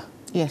teacher,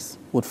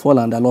 would fall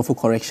under lawful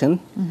correction.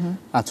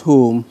 At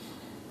home,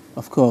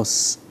 of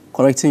course,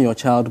 correcting your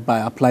child by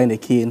applying a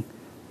cane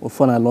will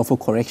fall under lawful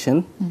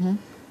correction.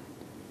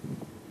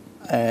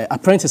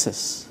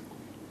 Apprentices,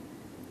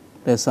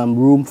 there's some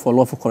room for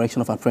lawful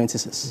correction of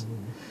apprentices.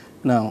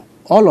 Now,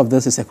 all of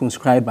this is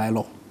circumscribed by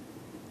law.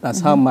 That's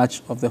how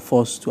much of the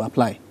force to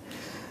apply.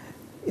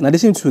 In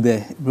addition to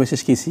the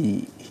British case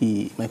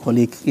my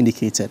colleague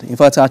indicated, in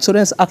fact, our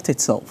Children's Act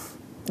itself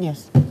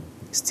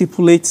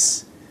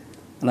stipulates,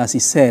 and as he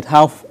said,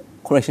 how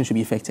correction should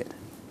be effected.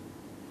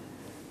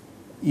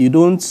 You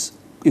don't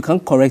you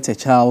can't correct a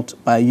child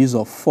by use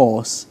of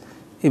force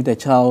if the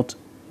child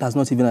does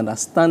not even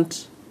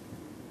understand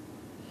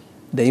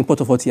the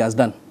import of what he has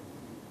done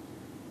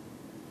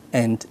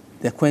and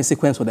the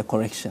consequence of the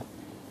correction.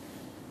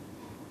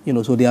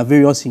 So there are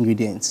various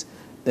ingredients.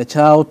 The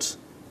child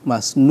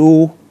must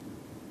know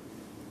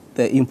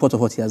the import of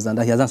what he has done,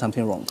 that he has done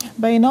something wrong.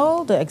 But in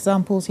all the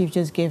examples you've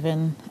just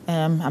given,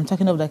 I'm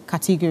talking of the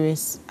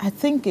categories, I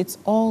think it's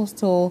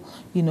also,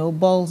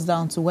 boils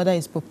down to whether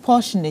it's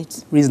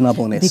proportionate.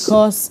 Reasonableness.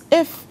 Because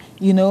if,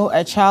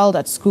 a child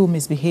at school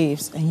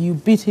misbehaves and you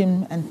beat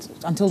him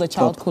until the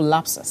child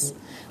collapses,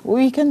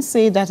 we can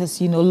say that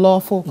is,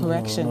 lawful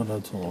correction. No, not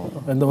at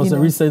all. And there was a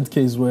recent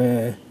case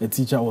where a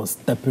teacher was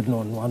stepping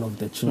on one of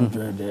the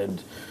children,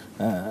 and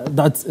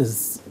that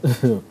is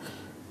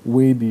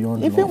way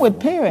beyond even lawful. With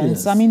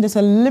parents, yes. I mean, there's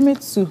a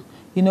limit to,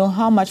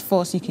 how much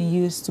force you can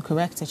use to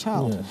correct a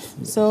child.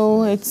 Yes.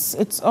 So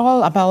it's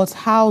all about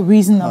how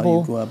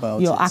reasonable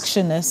your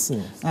action is,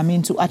 yes. I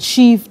mean, to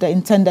achieve the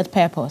intended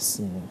purpose.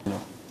 Yeah.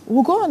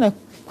 We'll go on a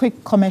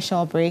quick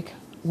commercial break.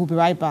 We'll be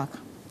right back.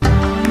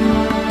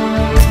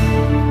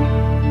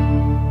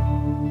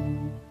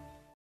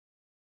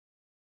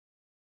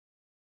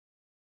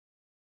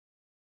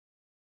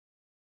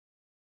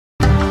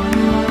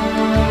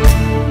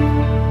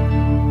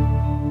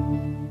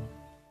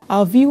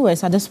 Our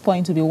viewers at this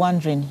point will be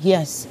wondering,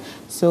 yes,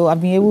 so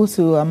I've been able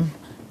to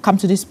come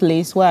to this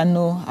place where I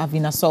know I've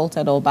been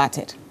assaulted or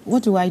battered.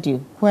 What do I do?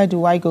 Where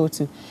do I go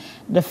to?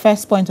 The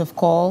first point of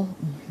call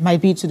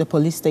might be to the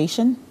police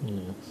station,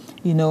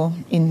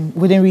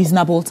 within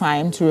reasonable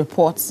time to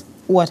report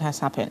what has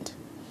happened.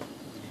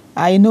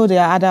 I know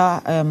there are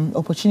other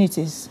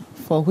opportunities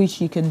for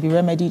which you can be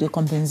remedied or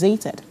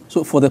compensated.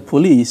 So for the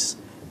police,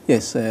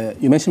 yes,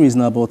 you mentioned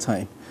reasonable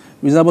time.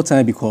 Reasonable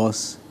time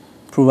because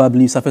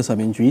probably suffer some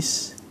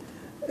injuries,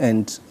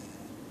 and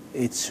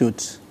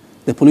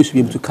the police should be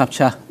able to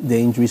capture the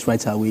injuries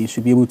right away. You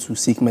should be able to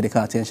seek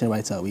medical attention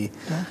right away.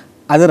 Yeah.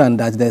 Other than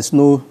that, there's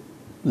no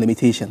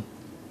limitation.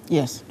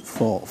 Yes.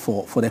 For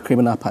the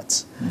criminal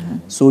parts. Mm-hmm.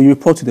 So you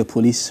report to the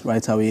police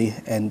right away,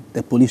 and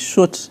the police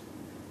should,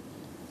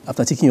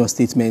 after taking your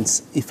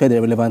statements, effect the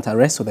relevant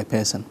arrest of the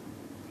person.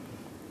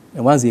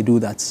 And once they do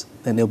that,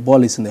 then the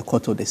ball is in the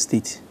court of the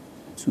state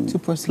to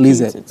place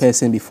the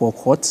person before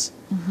court.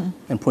 Mm-hmm.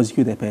 And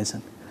prosecute the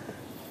person.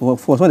 Well,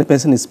 when the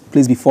person is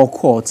placed before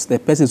court, the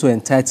person is so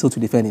entitled to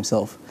defend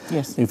himself.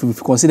 Yes. If we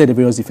consider the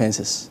various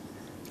defenses,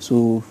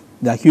 so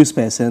the accused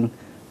person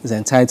is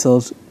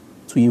entitled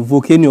to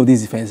invoke any of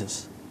these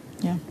defenses.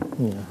 Yeah.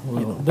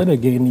 Well, then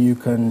again, you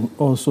can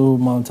also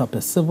mount up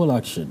a civil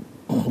action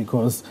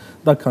because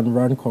that can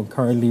run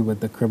concurrently with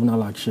the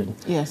criminal action.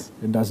 Yes.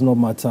 It does not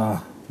matter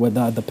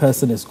whether the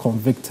person is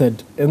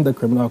convicted in the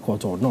criminal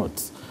court or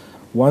not.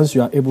 Once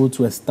you are able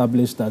to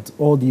establish that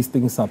all these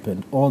things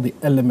happened, all the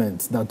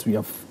elements that we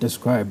have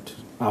described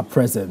are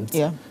present,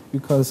 you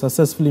can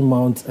successfully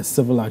mount a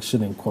civil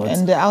action in court.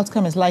 And the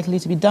outcome is likely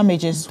to be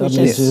damages, which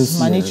is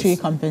monetary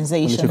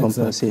compensation. Monetary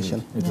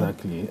compensation.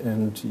 Exactly. Yeah.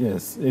 And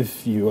yes,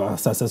 if you are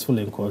successful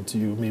in court,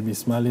 you may be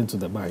smiling to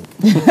the bank.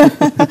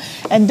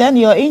 And then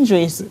your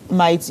injuries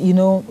might,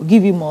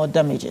 give you more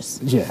damages.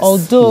 Yes.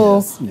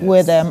 Although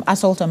with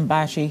assault and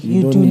battery,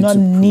 you do not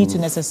need to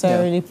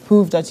necessarily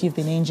prove that you've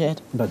been injured.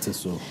 That is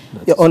so.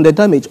 On the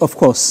damage, of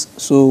course.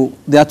 So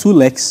there are two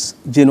legs,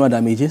 general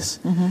damages.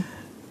 Mm-hmm.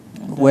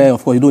 Where,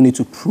 of course, you don't need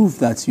to prove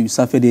that you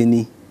suffered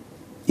any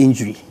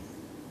injury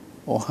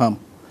or harm.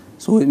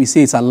 So we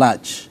say it's a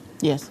large.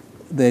 Yes.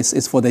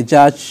 It's for the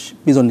judge,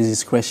 based on his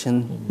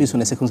discretion, based on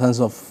the circumstances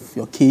of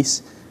your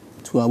case,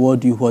 to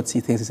award you what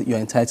he thinks you're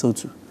entitled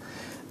to.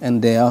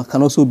 And there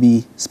can also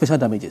be special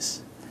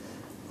damages,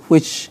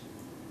 which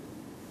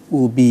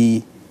will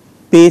be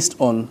based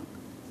on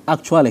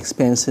actual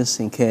expenses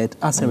incurred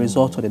as a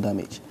result of the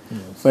damage.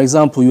 Yes. For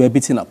example, you were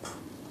beaten up.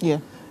 Yeah.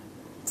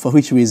 For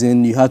which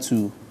reason you had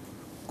to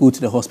go to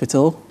the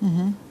hospital.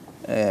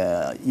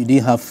 Mm-hmm. You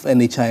didn't have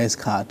NHIS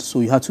card,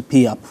 so you had to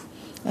pay up.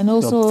 And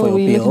also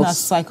we're looking at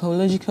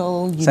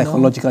psychological,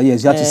 psychological,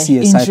 yes. You have to see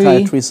a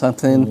psychiatrist,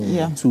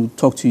 something to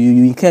talk to you.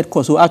 You incurred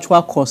costs, so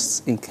actual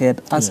costs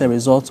incurred as a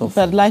result of.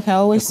 But like I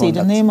always say,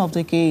 the name of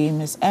the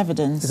game is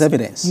evidence. It's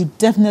evidence. You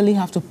definitely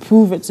have to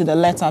prove it to the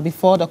letter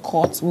before the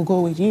court will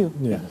go with you.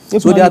 Yeah.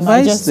 So the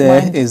advice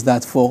there is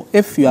that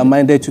if you are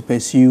minded to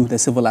pursue the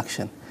civil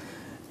action,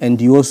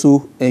 and you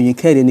also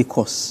incurred any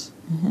costs,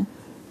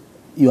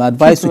 you are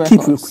advised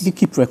to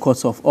keep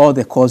records of all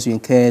the costs you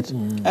incurred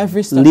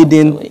every step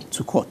leading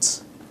to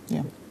court.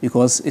 Yeah.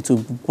 Because it will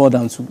boil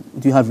down to,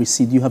 do you have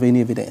receipt, do you have any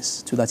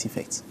evidence to that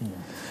effect? Yeah.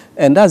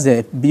 And that's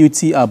the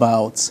beauty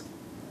about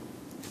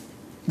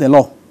the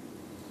law.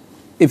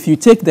 If you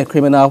take the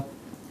criminal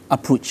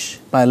approach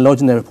by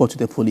lodging a report to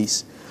the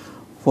police,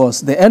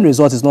 because the end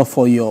result is not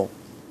for your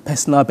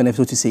personal benefit,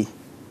 so to say.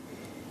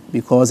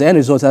 Because the end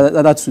result is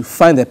either to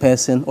find the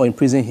person or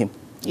imprison him.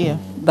 Yeah.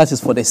 That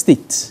is for the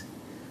state.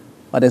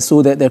 But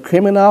so the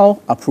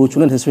criminal approach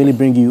will not necessarily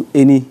bring you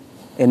any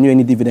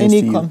dividends to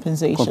you.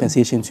 Compensation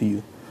Compensation to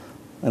you.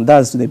 And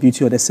that's the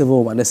beauty of the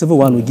civil one. The civil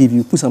one will give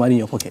you, put some money in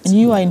your pocket. And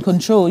you are in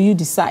control, you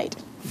decide.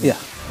 Yeah.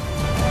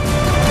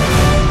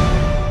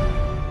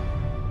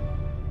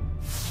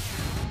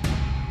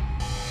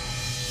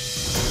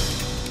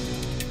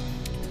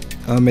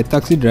 I'm a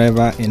taxi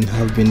driver and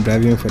have been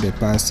driving for the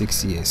past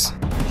 6 years.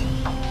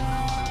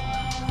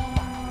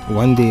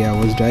 One day I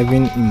was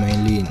driving in my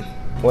lane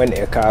when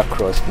a car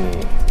crossed me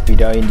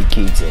without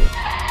indicating.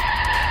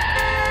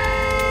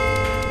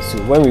 So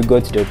when we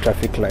got to the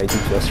traffic light,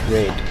 it was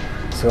red.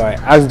 So I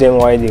asked them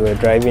why they were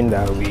driving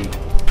that way.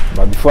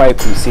 But before I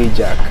could say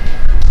jack,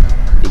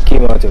 they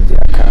came out of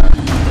their car,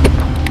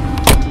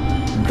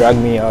 dragged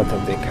me out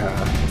of the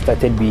car,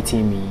 started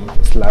beating me,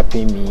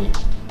 slapping me,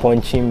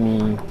 punching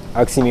me,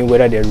 asking me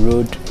whether the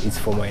road is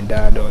for my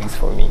dad or is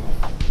for me.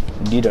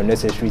 Did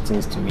unnecessary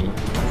things to me,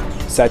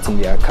 sat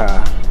in their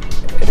car,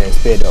 and then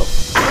sped off.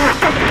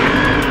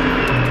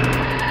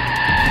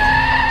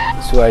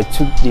 So I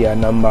took their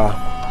number,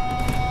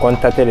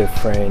 contacted a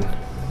friend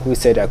who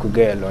said I could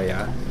get a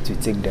lawyer to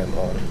take them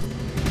on.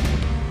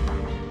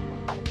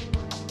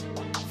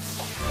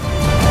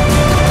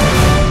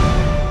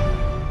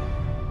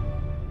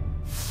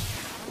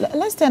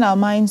 Let's turn our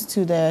minds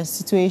to the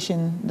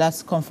situation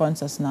that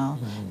confronts us now.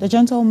 The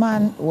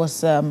gentleman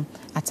was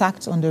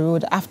attacked on the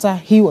road after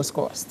he was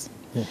crossed.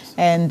 Yes.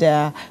 And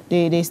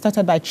they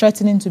started by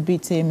threatening to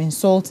beat him,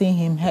 insulting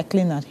him,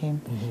 heckling at him.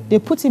 They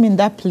put him in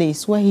that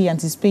place where he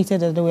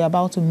anticipated that they were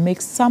about to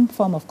make some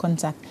form of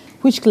contact,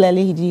 which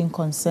clearly he didn't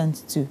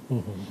consent to.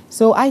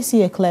 So I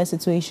see a clear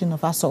situation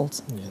of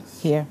assault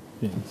here.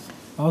 Yes.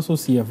 I also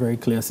see a very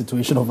clear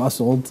situation of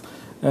assault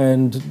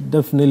and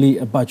definitely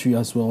a battery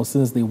as well,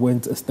 since they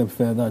went a step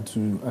further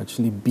to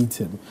actually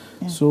beat him.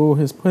 Yeah. So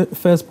his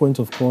first point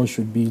of call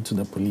should be to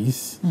the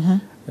police.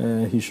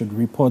 He should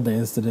report the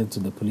incident to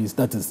the police.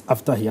 That is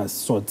after he has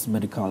sought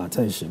medical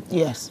attention.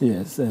 Yes.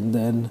 Yes, and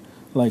then,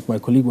 like my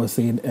colleague was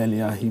saying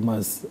earlier, he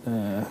must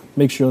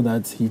make sure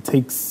that he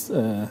takes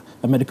a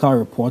medical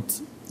report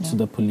to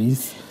the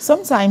police.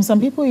 Sometimes some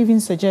people even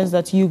suggest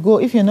that you go,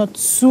 if you're not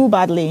too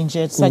badly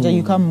injured, such that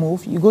you can't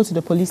move, you go to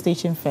the police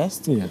station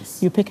first.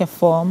 Yes. You pick a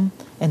form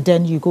and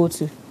then you go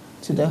to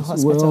the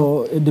hospital.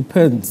 Well, it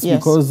depends,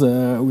 because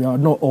we are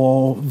not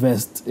all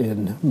versed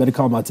in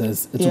medical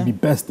matters. It would be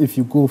best if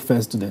you go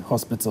first to the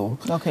hospital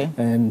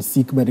and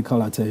seek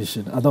medical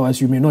attention.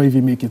 Otherwise, you may not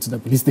even make it to the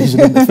police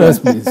station in the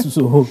first place.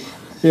 So,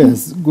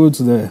 yes, go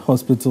to the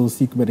hospital,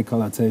 seek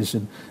medical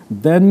attention,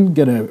 then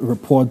get a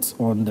report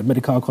on the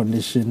medical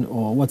condition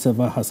or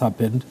whatever has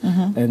happened,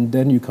 and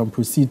then you can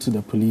proceed to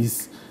the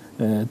police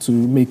to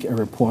make a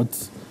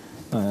report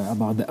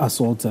about the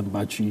assault and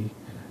battery.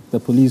 The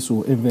police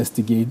will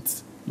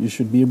investigate. You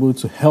should be able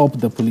to help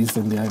the police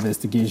in their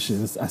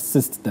investigations,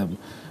 assist them.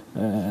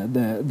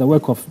 The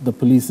work of the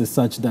police is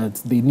such that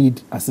they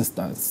need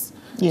assistance.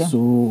 Yeah.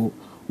 So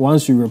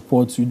once you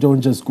report, you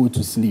don't just go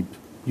to sleep.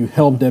 You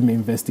help them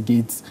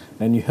investigate,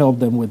 and you help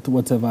them with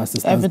whatever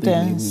assistance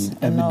they need,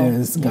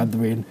 evidence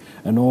gathering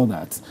and all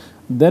that.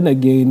 Then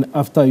again,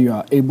 after you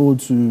are able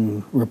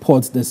to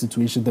report the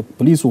situation, the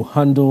police will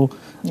handle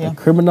the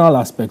criminal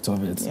aspect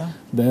of it.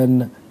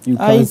 Then you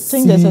can I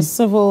think there's a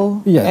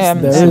civil there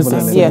is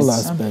a civil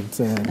aspect.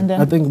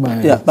 I think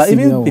but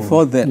even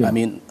before that, I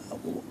mean,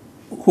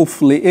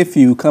 hopefully if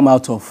you come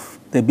out of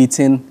the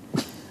beating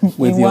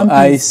with your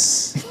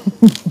eyes,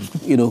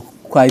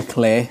 quite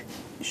clear,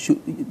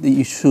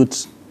 you should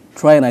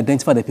try and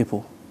identify the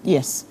people.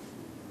 Yes.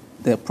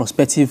 The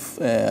prospective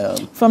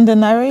from the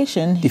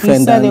narration, he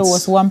said it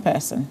was one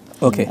person.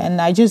 Okay. And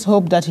I just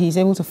hope that he's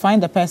able to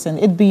find the person,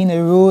 it being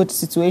a road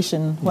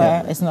situation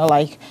where it's not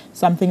like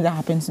something that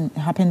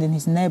happened in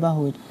his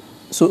neighborhood.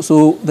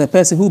 So the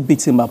person who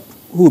beat him up,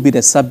 who will be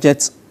the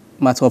subject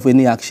matter of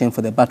any action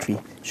for the battery,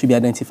 should be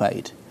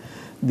identified.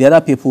 The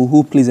other people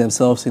who place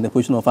themselves in the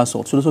position of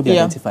assault should also be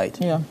identified.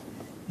 Yeah.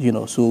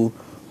 So,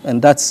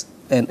 and that's,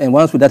 and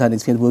once with that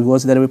identified,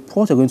 because the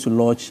report you're going to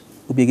lodge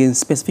will be against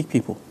specific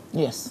people.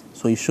 Yes.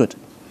 So you should.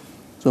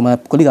 So my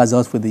colleague has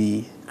dealt with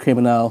the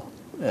criminal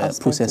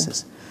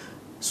processes.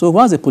 So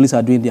whilst the police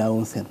are doing their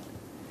own thing,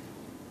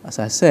 as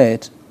I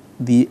said,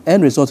 the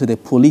end result of the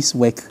police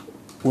work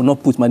will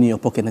not put money in your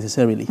pocket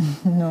necessarily.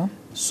 No.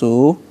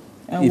 So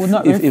and will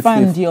not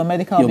refund your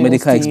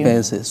medical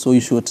expenses. So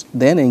you should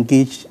then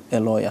engage a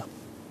lawyer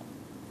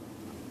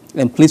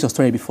and place your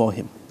story before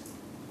him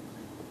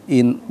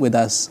in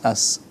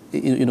as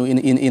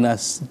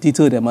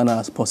detailed a manner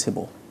as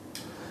possible.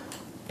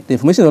 The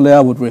information the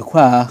lawyer would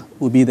require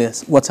would be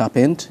this: what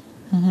happened.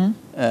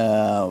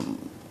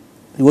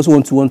 You also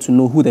want to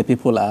know who the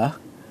people are.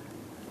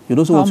 You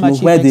also want to know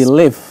where they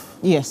live.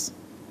 Yes.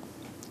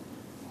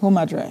 Home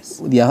address.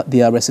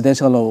 Their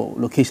residential or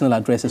locational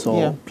addresses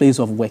or place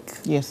of work.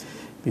 Yes.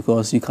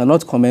 Because you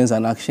cannot commence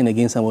an action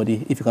against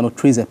somebody if you cannot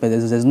trace a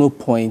person. There's no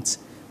point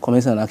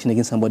commencing an action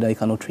against somebody that you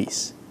cannot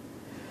trace.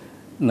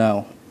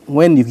 Now,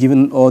 when you've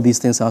given all these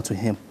things out to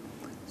him,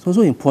 it's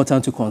also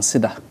important to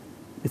consider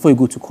before you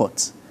go to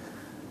court.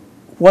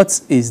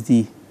 What is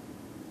the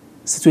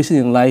situation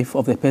in life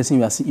of the person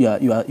you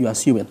are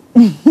suing?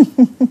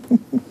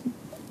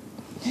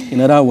 In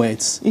other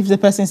words, if the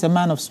person is a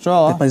man of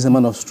straw, the person is a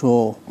man of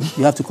straw,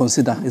 you have to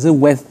consider, is it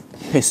worth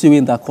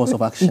pursuing that course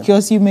of action?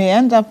 Because you may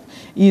end up,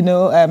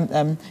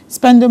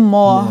 spending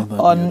more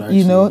on,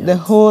 the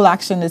whole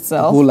action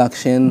itself, the whole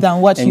action,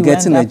 than what and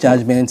getting a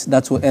judgment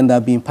that will end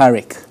up being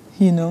pyrrhic.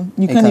 You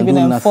can't even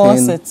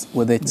enforce it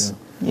with it.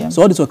 Yeah.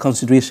 So all these were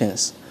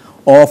considerations.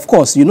 Or of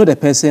course, the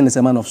person is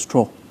a man of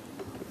straw,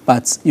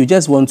 but you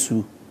just want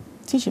to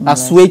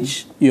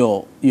assuage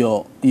your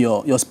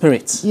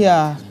spirit.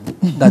 Yeah.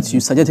 That you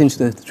subject him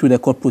through the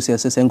court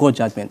processes and God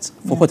judgment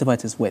for whatever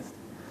it is worth.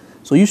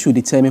 So you should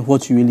determine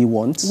what you really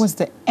want. What is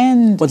the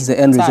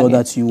end result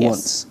that you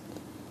want?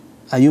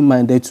 Are you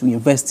minded to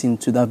invest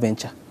into that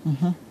venture?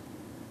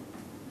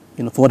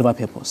 For whatever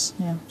purpose.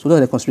 Yeah. So those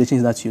are the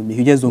considerations that you make.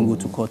 You just don't go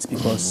to court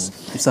because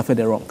you suffered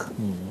the wrong.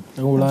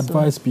 And we'll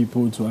advise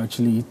people to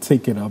actually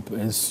take it up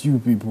and sue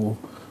people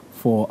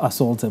for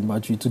assault and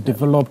battery, to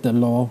develop the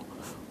law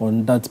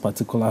on that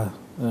particular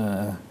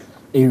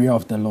area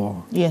of the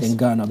law in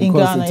Ghana,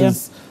 because it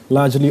is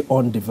largely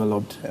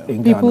undeveloped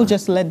in Ghana. People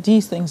just let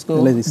these things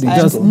go.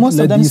 Most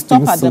of them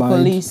stop at the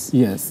police.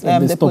 Yes,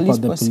 the police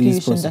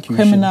prosecution, the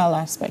criminal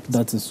aspect.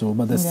 That is so,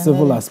 but the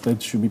civil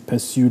aspect should be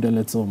pursued a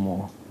little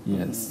more.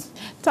 Yes.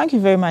 Thank you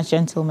very much,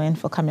 gentlemen,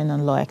 for coming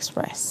on Law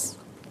Express.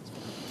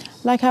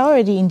 Like I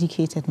already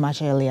indicated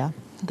much earlier,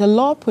 the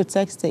law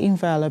protects the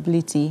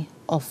inviolability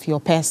of your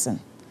person.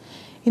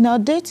 In our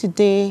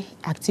day-to-day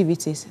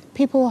activities,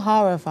 people,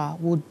 however,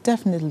 would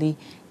definitely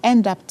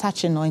end up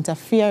touching or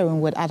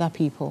interfering with other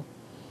people.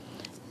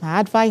 My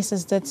advice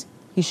is that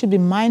you should be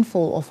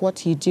mindful of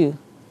what you do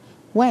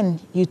when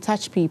you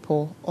touch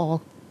people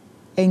or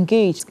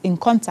engage in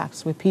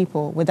contact with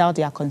people without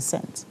their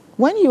consent.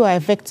 When you are a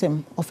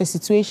victim of a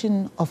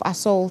situation of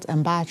assault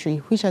and battery,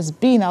 which has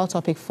been our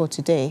topic for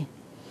today,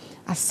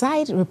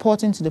 aside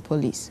reporting to the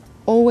police,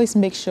 always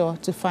make sure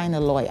to find a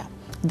lawyer.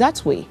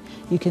 That way,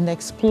 you can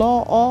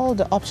explore all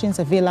the options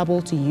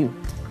available to you.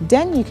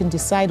 Then you can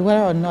decide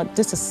whether or not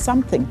this is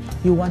something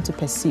you want to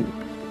pursue.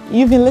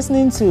 You've been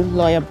listening to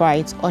Lawyer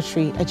Bright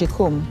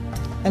Okyere-Adjekum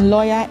and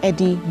Lawyer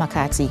Eddie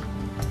McCarthy.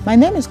 My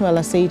name is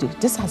Noella Seidu.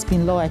 This has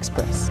been Law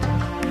Express.